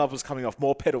as the glove was coming off,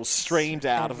 more petals streamed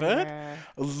out of it.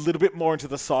 A little bit more into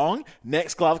the song.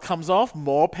 Next glove comes off,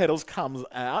 more petals comes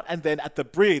out. And then at the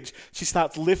bridge, she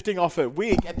starts lifting off her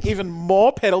wig, and even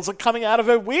more petals are coming out of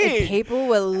her wig. People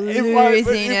were losing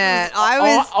it.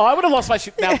 I would have lost my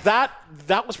shit. Now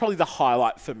that was probably the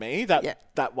highlight for me. Yeah.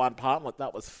 That one part,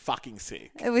 that was fucking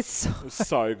sick. It was so. It was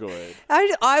so good.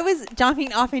 I was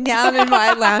jumping up and down in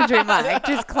my lounge room,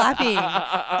 just clapping.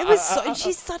 It was so. And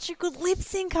she's such a good lip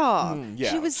syncer.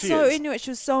 yeah, she was she so is. into it. She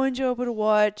was so enjoyable to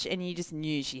watch, and you just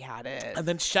knew she had it. And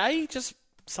then Shay just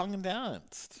sung and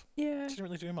danced. Yeah. She didn't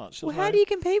really do much. Well, how do you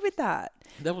compete with that?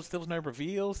 There was no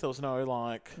reveals. There was no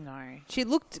No, she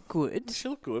looked good. She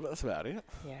looked good, but that's about it.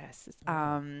 Yes.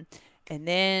 And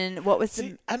then what was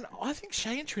See, and I think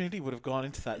Shay and Trinity would have gone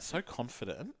into that so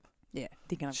confident.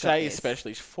 thinking I've got Shay this.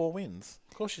 especially, 4 wins.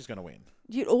 Of course she's going to win.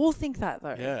 You'd all think that,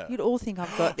 though. Yeah. You'd all think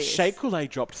I've got this. Shape Kool-Aid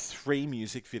dropped 3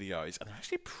 music videos, and they're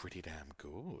actually pretty damn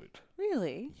good.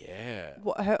 Really? Yeah.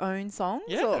 What, her own songs?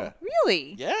 Yeah. Or?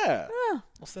 Really? Yeah. Ah,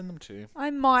 I'll send them to you. I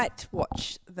might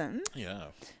watch them. Yeah.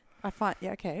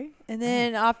 Yeah, okay. And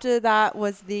then after that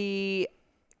was the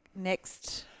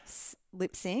next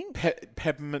lip sync.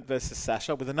 Peppermint versus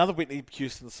Sasha with another Whitney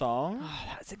Houston song. Oh,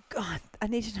 that's a god. I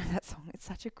need to know that song. It's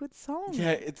such a good song.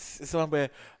 Yeah, it's the one where,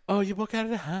 you walk out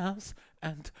of the house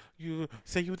and you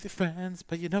say you're with your friends,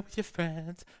 but you're not with your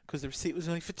friends because the receipt was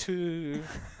only for 2.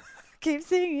 Keep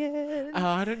singing.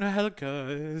 I don't know how it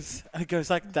goes. And it goes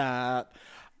like that.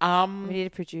 We need a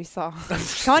producer.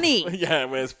 Connie. Yeah,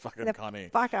 where's fucking The Connie?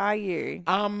 fuck are you?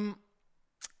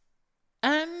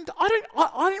 And I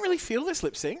didn't really feel this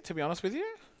lip sync, to be honest with you.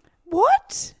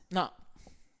 What? No.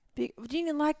 Do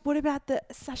you like, what about the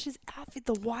Sasha's outfit,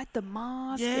 the white, the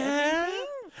mask, Yeah. everything?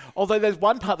 Although there's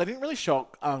one part they didn't really show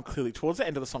clearly towards the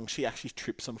end of the song, she actually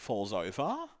trips and falls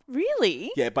over.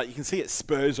 Really? Yeah, but you can see it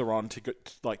spurs her on to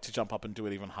to jump up and do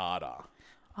it even harder.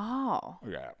 Oh.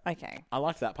 Yeah. Okay. I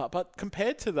like that part, but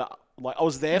compared to the I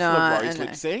was there No, for I the Rose know.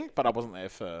 lip sync, but I wasn't there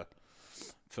for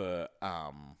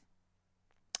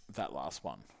that last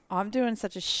one. I'm doing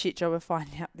such a shit job of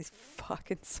finding out this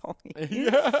fucking song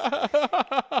is.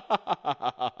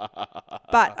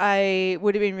 But I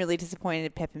would have been really disappointed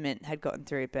if Peppermint had gotten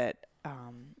through. But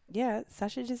yeah,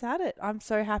 Sasha just had it. I'm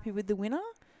so happy with the winner.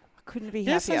 I couldn't be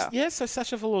happier. So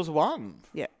Sasha Velour's won.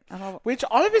 Yeah. Which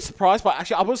I'm a bit surprised by.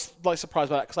 Actually, I was surprised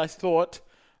by that because I thought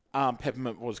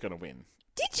Peppermint was going to win.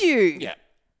 Did you? Yeah.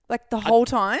 Like the whole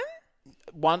time?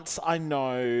 Once I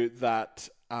know that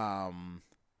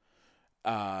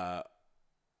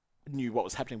knew what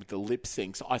was happening with the lip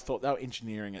syncs, I thought they were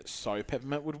engineering it so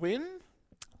Peppermint would win.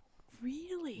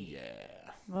 Really?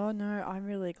 Yeah. Oh no, I'm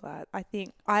really glad. I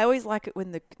think I always like it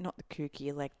when not the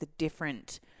kooky, like the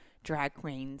different drag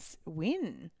queens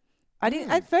win. I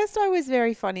didn't at first. I was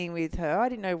very funny with her. I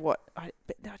didn't know but I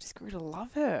just grew to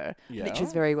love her. I think Yeah.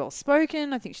 she's very well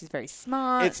spoken. I think she's very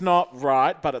smart. It's not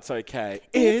right, but it's okay.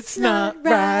 It's not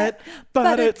right,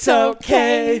 but it's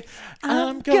okay.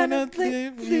 I'm gonna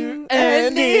leave you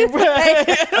anyway.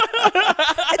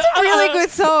 It's a really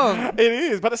good song. It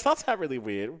is, but it starts out really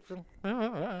weird.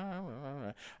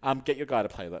 Get your guy to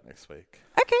play that next week.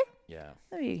 Okay, Yeah.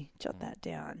 let me jot that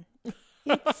down.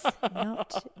 It's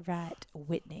not right,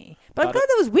 Whitney. But I'm glad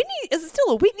that was Whitney. Is it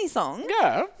still a Whitney song?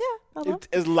 Yeah. Yeah, I love it.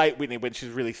 It's late Whitney when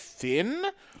she's really thin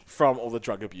from all the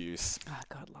drug abuse. Oh,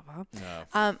 God, love her.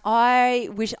 Yeah.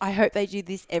 I hope they do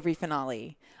this every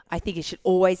finale. I think it should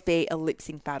always be a lip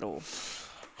sync battle.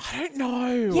 I don't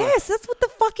know. Yes, that's what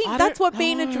that's what don't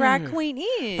being a drag know. queen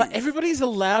is. But everybody's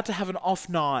allowed to have an off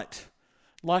night.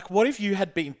 Like, what if you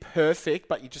had been perfect,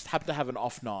 but you just happened to have an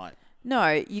off night?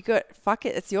 No, fuck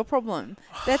it. It's your problem.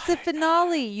 That's a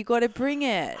finale. You got to bring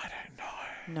it. I don't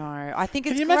know. No, I think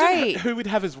Can it's you imagine great. who would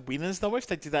have as winners, though, if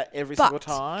they did that every But single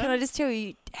time? can I just tell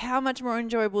you how much more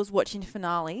enjoyable is watching a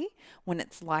finale when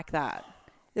it's like that?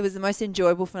 It was the most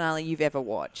enjoyable finale you've ever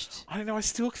watched. I don't know. I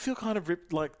still feel kind of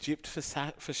gypped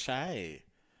for Shay.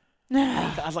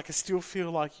 I still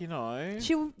feel like, you know.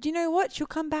 Do you know what? She'll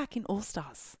come back in All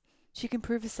Stars. She can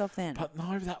prove herself then. But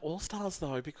no, that All Stars,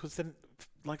 though, because then,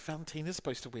 Valentina's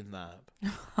supposed to win that.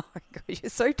 Oh my God, you're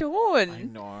so torn. I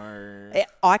know.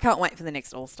 I can't wait for the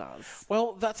next All Stars.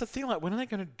 Well, that's the thing. When are they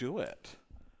going to do it?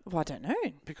 Well, I don't know.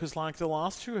 Because, the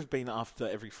last 2 have been after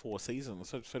every 4 seasons.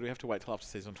 So do we have to wait till after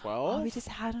season 12? Oh, we just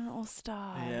had an All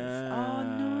Stars. Yeah. Oh,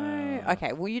 no.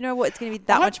 Okay, well, you know what? It's going to be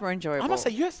that much more enjoyable. I must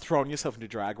say, you have thrown yourself into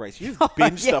Drag Race. You've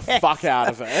binged the fuck out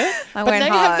of it. I but went now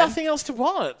you hard. have nothing else to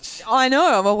watch. I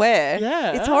know, I'm aware.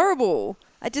 Yeah. It's horrible.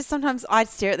 Sometimes I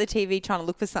stare at the TV trying to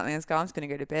look for something and go, I'm just going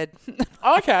to go to bed.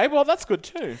 Okay, well, that's good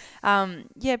too.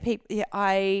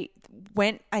 I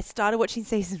started watching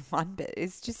season 1, but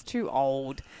it's just too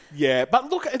old. Yeah,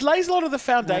 but look, it lays a lot of the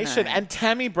foundation. know. And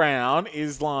Tammy Brown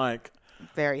is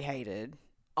Very hated.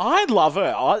 I love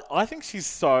her. I think she's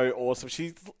so awesome.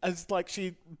 She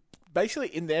basically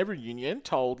in their reunion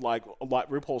told like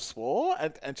RuPaul swore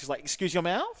and she's like, excuse your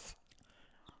mouth.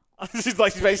 She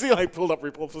basically pulled up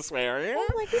RuPaul for swearing. Oh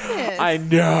my goodness. I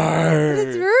know.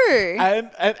 It's true.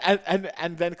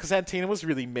 And then because Santina was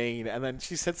really mean, and then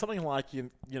she said something like,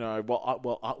 I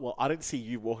don't see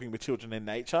you walking with children in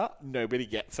nature. Nobody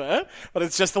gets it, but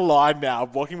it's just a line now.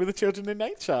 Walking with the children in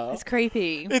nature. It's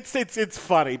creepy. It's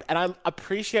funny, and I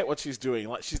appreciate what she's doing.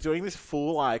 Like she's doing this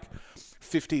full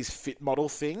 50s fit model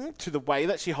thing to the way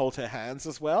that she holds her hands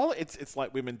as well. It's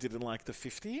like women did in the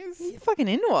 50s. You're fucking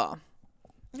into her.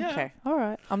 Yeah. Okay, all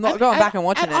right. I'm not going back and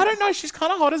watching it. I don't know. She's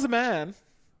kind of hot as a man.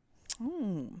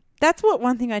 That's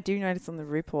one thing I do notice on the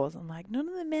RuPaul's. I'm like, none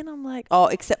of the men. I'm like, oh,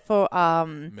 except for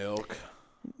Milk.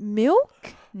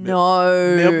 Milk.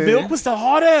 No, Milk was the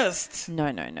hottest. No.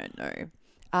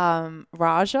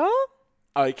 Raja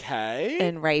Okay.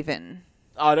 and Raven.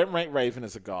 I don't rate Raven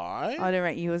as a guy. I don't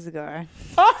rate you as a guy.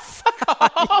 Oh, fuck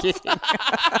off.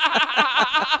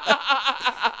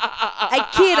 I'm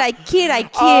kidding. I kid.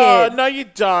 Oh, no, you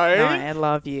don't. No, I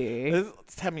love you.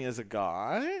 Tell me as a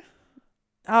guy.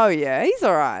 Oh yeah, he's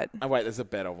all right. Oh, wait, there's a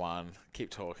better one. Keep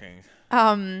talking.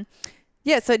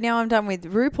 Yeah, so now I'm done with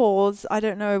RuPaul's. I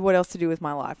don't know what else to do with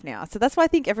my life now. So that's why I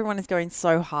think everyone is going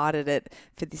so hard at it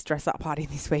for this dress-up party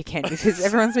this weekend, because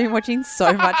everyone's been watching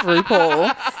so much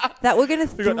RuPaul that we're going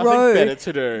to We've got nothing better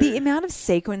to do. The amount of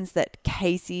sequins that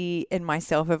Casey and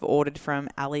myself have ordered from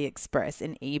AliExpress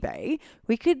and eBay,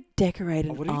 we could decorate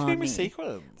an What are you doing with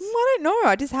sequins? I don't know.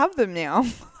 I just have them now.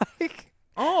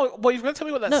 Oh, well, you've got to tell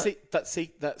me what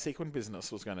that sequin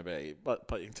business was going to be, but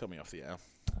you can tell me off the air.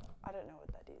 I don't know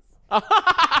what that is.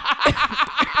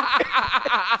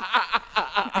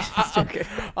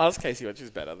 Ask Casey what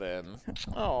she's better then.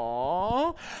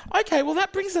 Aww. Okay, well,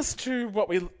 that brings us to what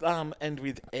we end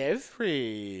with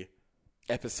every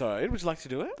episode. Would you like to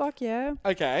do it? Fuck yeah.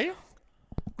 Okay.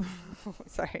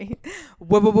 Sorry.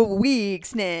 Wig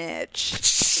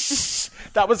snatch.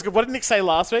 That was good. What did Nick say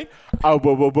last week?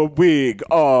 Wig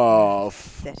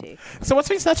off. Pathetic. So what's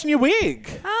been snatching your wig?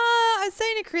 I was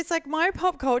saying to Chris, like, my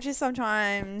pop culture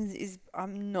sometimes is,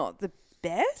 I'm not the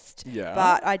best. Yeah.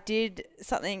 But I did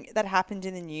something that happened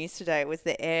in the news today. Was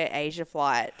the Air Asia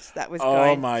flight that was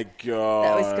Oh my God.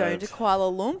 that was going to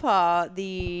Kuala Lumpur.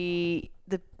 The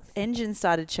engine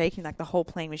started shaking, like the whole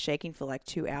plane was shaking for like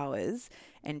 2 hours,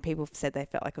 and people said they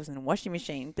felt like it was in a washing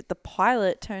machine. But the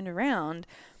pilot turned around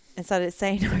and started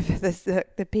saying over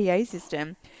the PA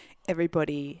system,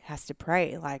 everybody has to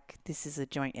pray. Like, this is a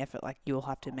joint effort. Like, you'll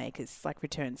have to make us, like,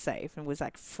 return safe, and was,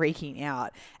 like, freaking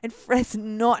out. And that's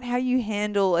not how you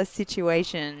handle a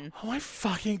situation. Oh my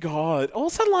fucking God.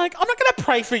 Also, like, I'm not going to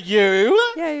pray for you.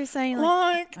 Yeah, you're saying,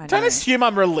 Like, I don't know. assume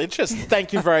I'm religious.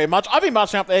 Thank you very much. I've been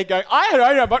marching up there going, I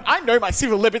don't know, but I know my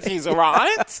civil liberties, all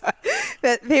right?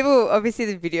 But people,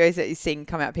 obviously, the videos that you've seen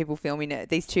come out, people filming it,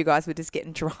 these two guys were just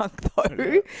getting drunk,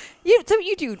 though. Yeah. So what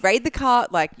you do, raid the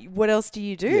cart, like, what else do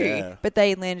you do? Yeah. But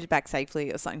they landed back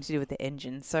safely, or something to do with the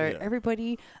engine. So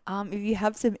everybody, if you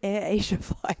have some Air Asia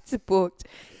flights booked,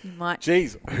 you might...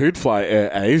 Jeez, who'd fly Air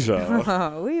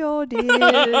Asia? We all did. We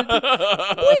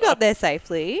got there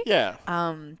safely. Yeah.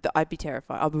 But I'd be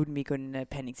terrified. I wouldn't be good in a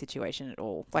panic situation at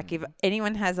all. Like, if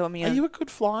anyone has on me... Are you a good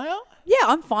flyer? Yeah,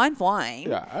 I'm fine flying.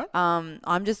 Yeah.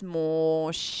 I'm just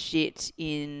more shit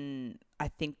in... I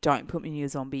think don't put me in your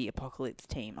zombie apocalypse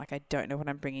team. Like, I don't know what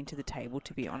I'm bringing to the table,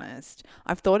 to be honest.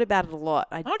 I've thought about it a lot.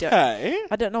 I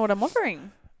don't know what I'm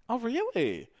offering. Oh,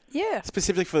 really? Yeah.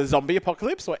 Specifically for the zombie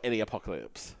apocalypse or any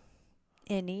apocalypse?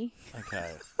 Any.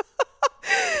 Okay.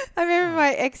 I remember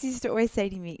my ex used to always say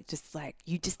to me, just like,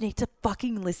 you just need to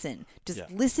fucking listen. Just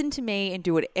listen to me and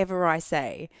do whatever I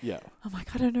say. Yeah. I'm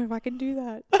like, I don't know if I can do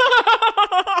that.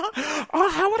 Oh,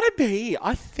 how would I be?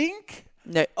 I think...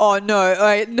 No. Oh,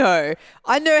 no. No.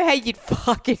 I know how you'd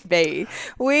fucking be.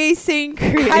 We seen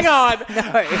Chris. Hang on.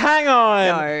 No. Hang on.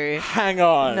 No. Hang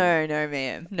on. No,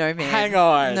 ma'am. No, ma'am. Hang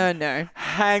on. No.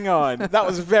 Hang on. That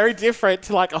was very different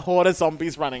to like a horde of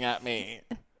zombies running at me.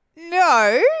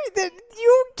 No.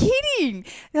 You're kidding.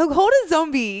 The horde of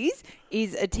zombies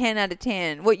is a 10 out of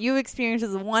 10. What you experienced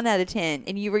was a 1 out of 10,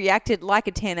 and you reacted like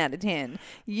a 10 out of 10.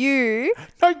 No,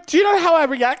 do you know how I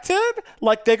reacted?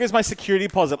 Like, there goes my security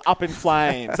deposit up in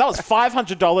flames. That was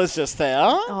 $500 just there.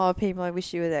 Oh, people, I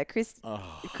wish you were there. Chris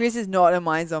is not on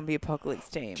my zombie apocalypse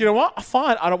team. Do you know what?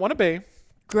 Fine, I don't want to be.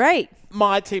 Great.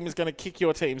 My team is going to kick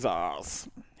your team's ass.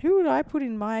 Who would I put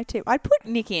in my team? I'd put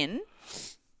Nick in.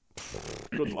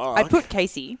 Good luck. I'd put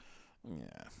Casey.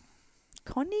 Yeah.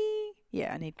 Connie?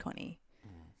 Yeah, I need Connie.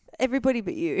 Everybody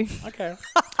but you. Okay.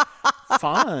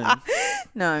 Fine.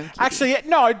 No, I'm kidding. Actually,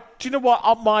 no. Do you know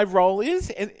what my role is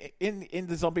in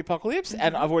the zombie apocalypse?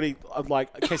 And I've already,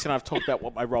 Casey and I have talked about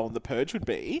what my role in the Purge would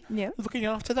be. Yeah. Looking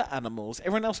after the animals.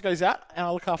 Everyone else goes out, and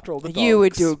I look after all the dogs. You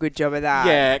would do a good job of that.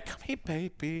 Yeah. Come here,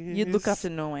 babies. You'd look after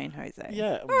Norway and Jose.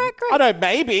 Yeah. All right, great. I know,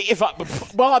 maybe. If I'm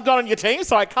not on your team,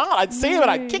 so I can't. I'd see them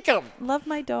and I'd kick them. Love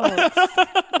my dogs.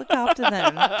 Look after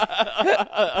them.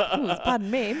 Ooh, pardon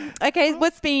me. Okay,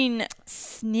 what's been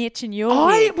snitching your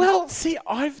week?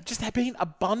 I've just been a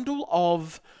bundle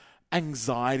of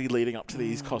anxiety leading up to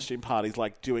these costume parties,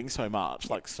 like doing so much,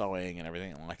 like sewing and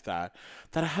everything like that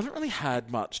I haven't really had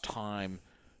much time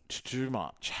to do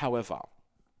much. However,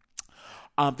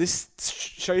 This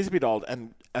show is a bit old,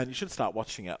 and you should start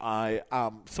watching it. I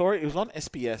saw it. It was on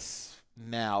SBS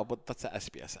now, but that's the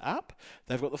SBS app.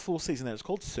 They've got the full season there. It's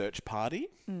called Search Party.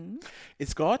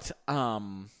 It's got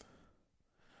Alia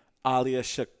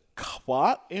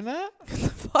Shakwat in it. What the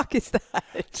fuck is that?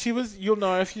 She was. You'll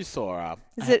know if you saw her.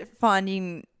 Is it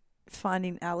Finding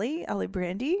Ali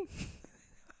Brandy?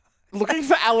 Looking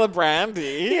for Ella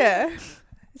Brandy? Yeah.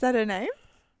 Is that her name?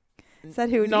 Is that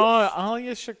who it is? No,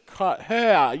 Alia Shakwat.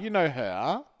 Her. You know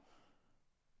her.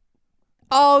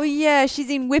 Oh, yeah. She's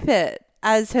in Whip It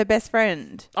as her best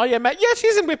friend. Oh, yeah, mate. Yeah,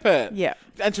 she's in Whip It. Yeah.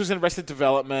 And she was in Arrested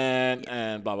Development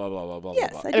and blah, blah, blah, blah, blah,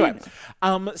 Yes, blah. I do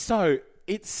Anyway, so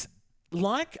it's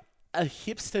like a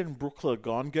hipster in Brooklyn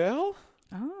Gone Girl.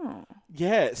 Oh.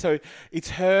 Yeah, so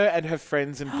it's her and her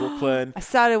friends in Brooklyn. I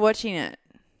started watching it.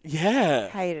 Yeah.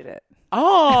 Hated it.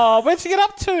 Oh, where'd you get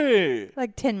up to?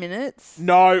 Like 10 minutes.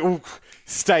 No, ooh,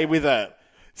 stay with it.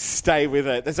 Stay with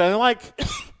it. There's only like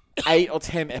 8 or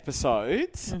 10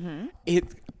 episodes. It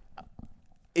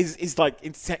is like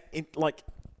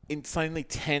insanely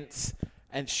tense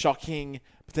and shocking,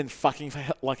 but then fucking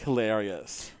like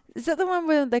hilarious. Is that the one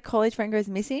where their college friend goes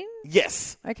missing?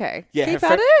 Yes. Okay. Yeah. Keep her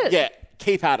at it? Yeah.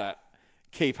 Keep at it.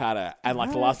 Keep at it. And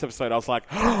like the last episode, I was like,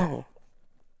 oh,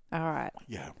 All right.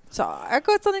 yeah. So I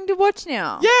got something to watch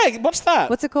now. Yeah, watch that.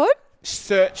 What's it called?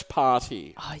 Search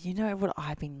Party. Oh, you know what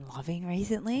I've been loving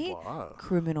recently? What?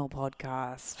 Criminal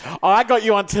podcast. Oh, I got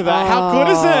you onto that. How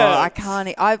good is it? I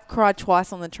can't. I've cried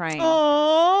twice on the train.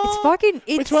 Aww. It's fucking.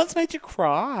 It's Which one's made you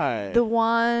cry? the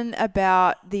one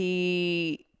about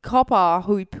the copper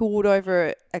who pulled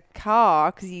over a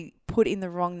car because he put in the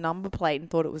wrong number plate and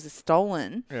thought it was a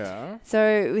stolen. Yeah. So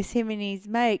it was him and his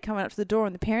mate coming up to the door,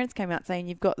 and the parents came out saying,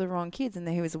 "You've got the wrong kids." And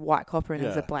then he was a white copper, and it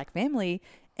was Yeah. a black family,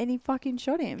 and he fucking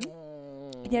shot him.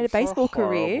 He had a baseball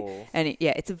career, and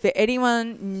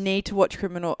anyone need to watch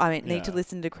Criminal. Need to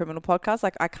listen to Criminal podcast.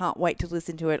 Like, I can't wait to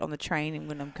listen to it on the train and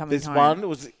when I'm coming There's home. one. It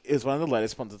was one of the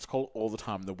latest ones. It's called All the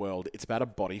Time in the World. It's about a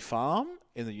body farm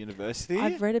in the university.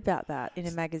 I've read about that in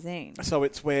a magazine. So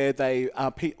it's where they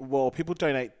people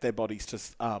donate their bodies to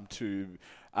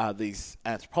these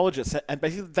anthropologists, and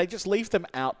basically they just leave them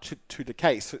out to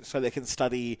decay, so they can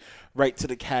study rates of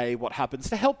decay, what happens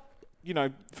to help.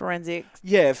 Forensics.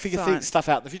 Yeah, figure Science. stuff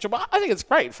out in the future. But I think it's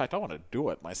great. In fact, I want to do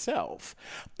it myself.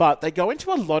 But they go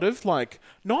into a lot of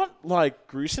not like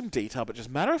gruesome detail, but just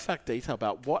matter-of-fact detail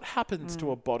about what happens to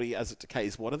a body as it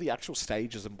decays. What are the actual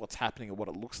stages and what's happening and what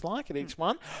it looks like in each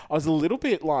one. I was a little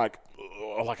bit like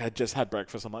I just had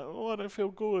breakfast. I'm like, I don't feel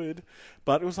good.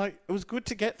 But it was good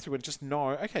to get through and just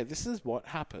know, okay, this is what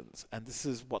happens and this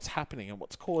is what's happening and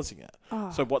what's causing it.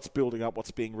 So what's building up, what's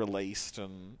being released,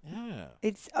 and yeah.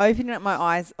 It's opening up my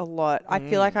eyes a lot. I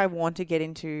feel like I want to get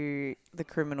into the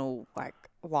criminal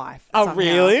life. Oh, somehow.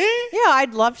 really? Yeah,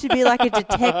 I'd love to be like a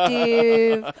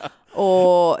detective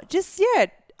or just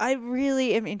I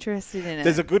really am interested in it.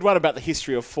 There's a good one about the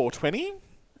history of 420.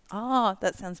 Oh,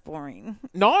 that sounds boring.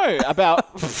 No,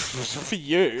 about for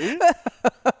you.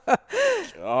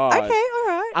 God. Okay, all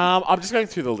right. I'm just going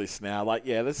through the list now.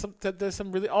 There's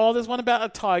some really. Oh, there's one about a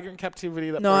tiger in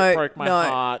captivity that broke my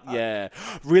heart. Yeah,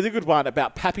 really good one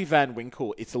about Pappy Van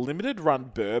Winkle. It's a limited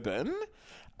run bourbon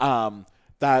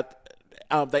that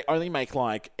they only make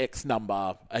like X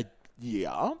number a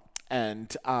year,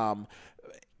 and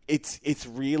it's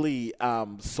really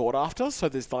sought after. So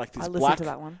there's like I listened to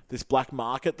that one. this black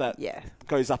market that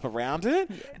goes up around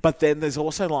it. Yeah. But then there's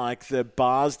also like the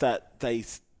bars that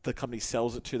the company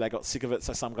sells it to. They got sick of it,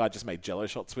 so some guy just made Jello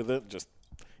shots with it, and just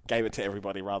gave it to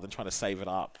everybody rather than trying to save it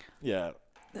up. Yeah,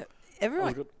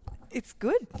 Everyone, it's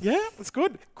good. Yeah, it's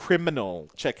good. Criminal,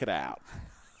 check it out.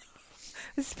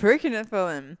 It's spooking it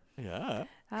for them. Yeah.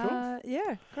 Cool.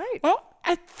 Yeah, great. Well,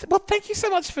 thank you so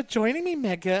much for joining me,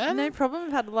 Megan. No problem.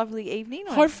 I've had a lovely evening.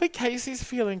 Hopefully Casey's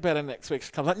feeling better next week.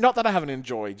 Not that I haven't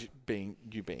enjoyed being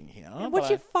here. Watch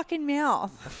your fucking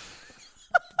mouth.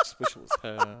 Just wish it was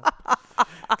her.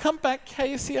 Come back,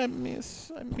 Casey. I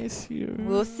miss you.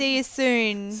 We'll see you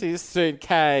soon. See you soon,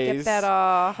 Case. Get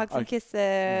better. Hugs and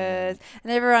kisses.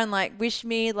 And everyone, wish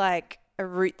me, a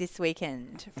root this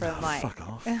weekend from, Fuck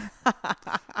off.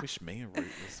 Wish me a root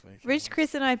this weekend. Rich,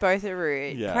 Chris and I both a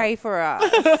root. Yeah. Pray for us.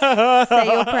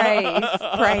 Say your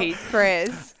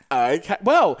prayers. Okay.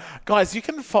 Well, guys, you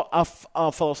can follow us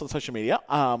on social media.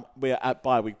 We're at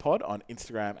BiWeekPod on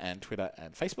Instagram and Twitter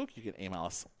and Facebook. You can email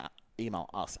us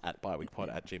at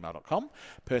biweekpod@gmail.com.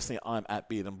 Personally, I'm at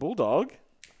Beard and Bulldog.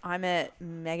 I'm at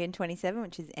Megan27,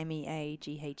 which is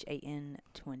MEAGHAN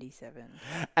 27.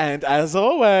 And as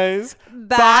always,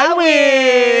 Bye,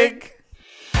 Wig!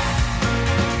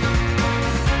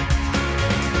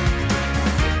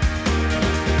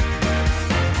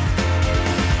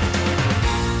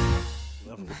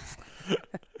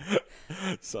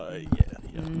 So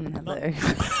yeah. Hello.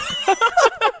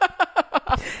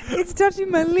 It's touching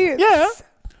my lips. Yeah.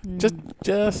 Mm.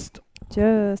 Just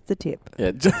Just a tip.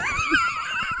 yeah.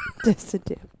 Just a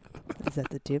tip. Is that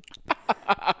the tip?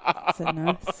 Is that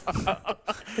nice?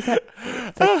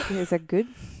 Is that good?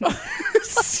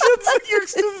 You're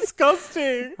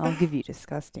disgusting. I'll give you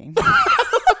disgusting.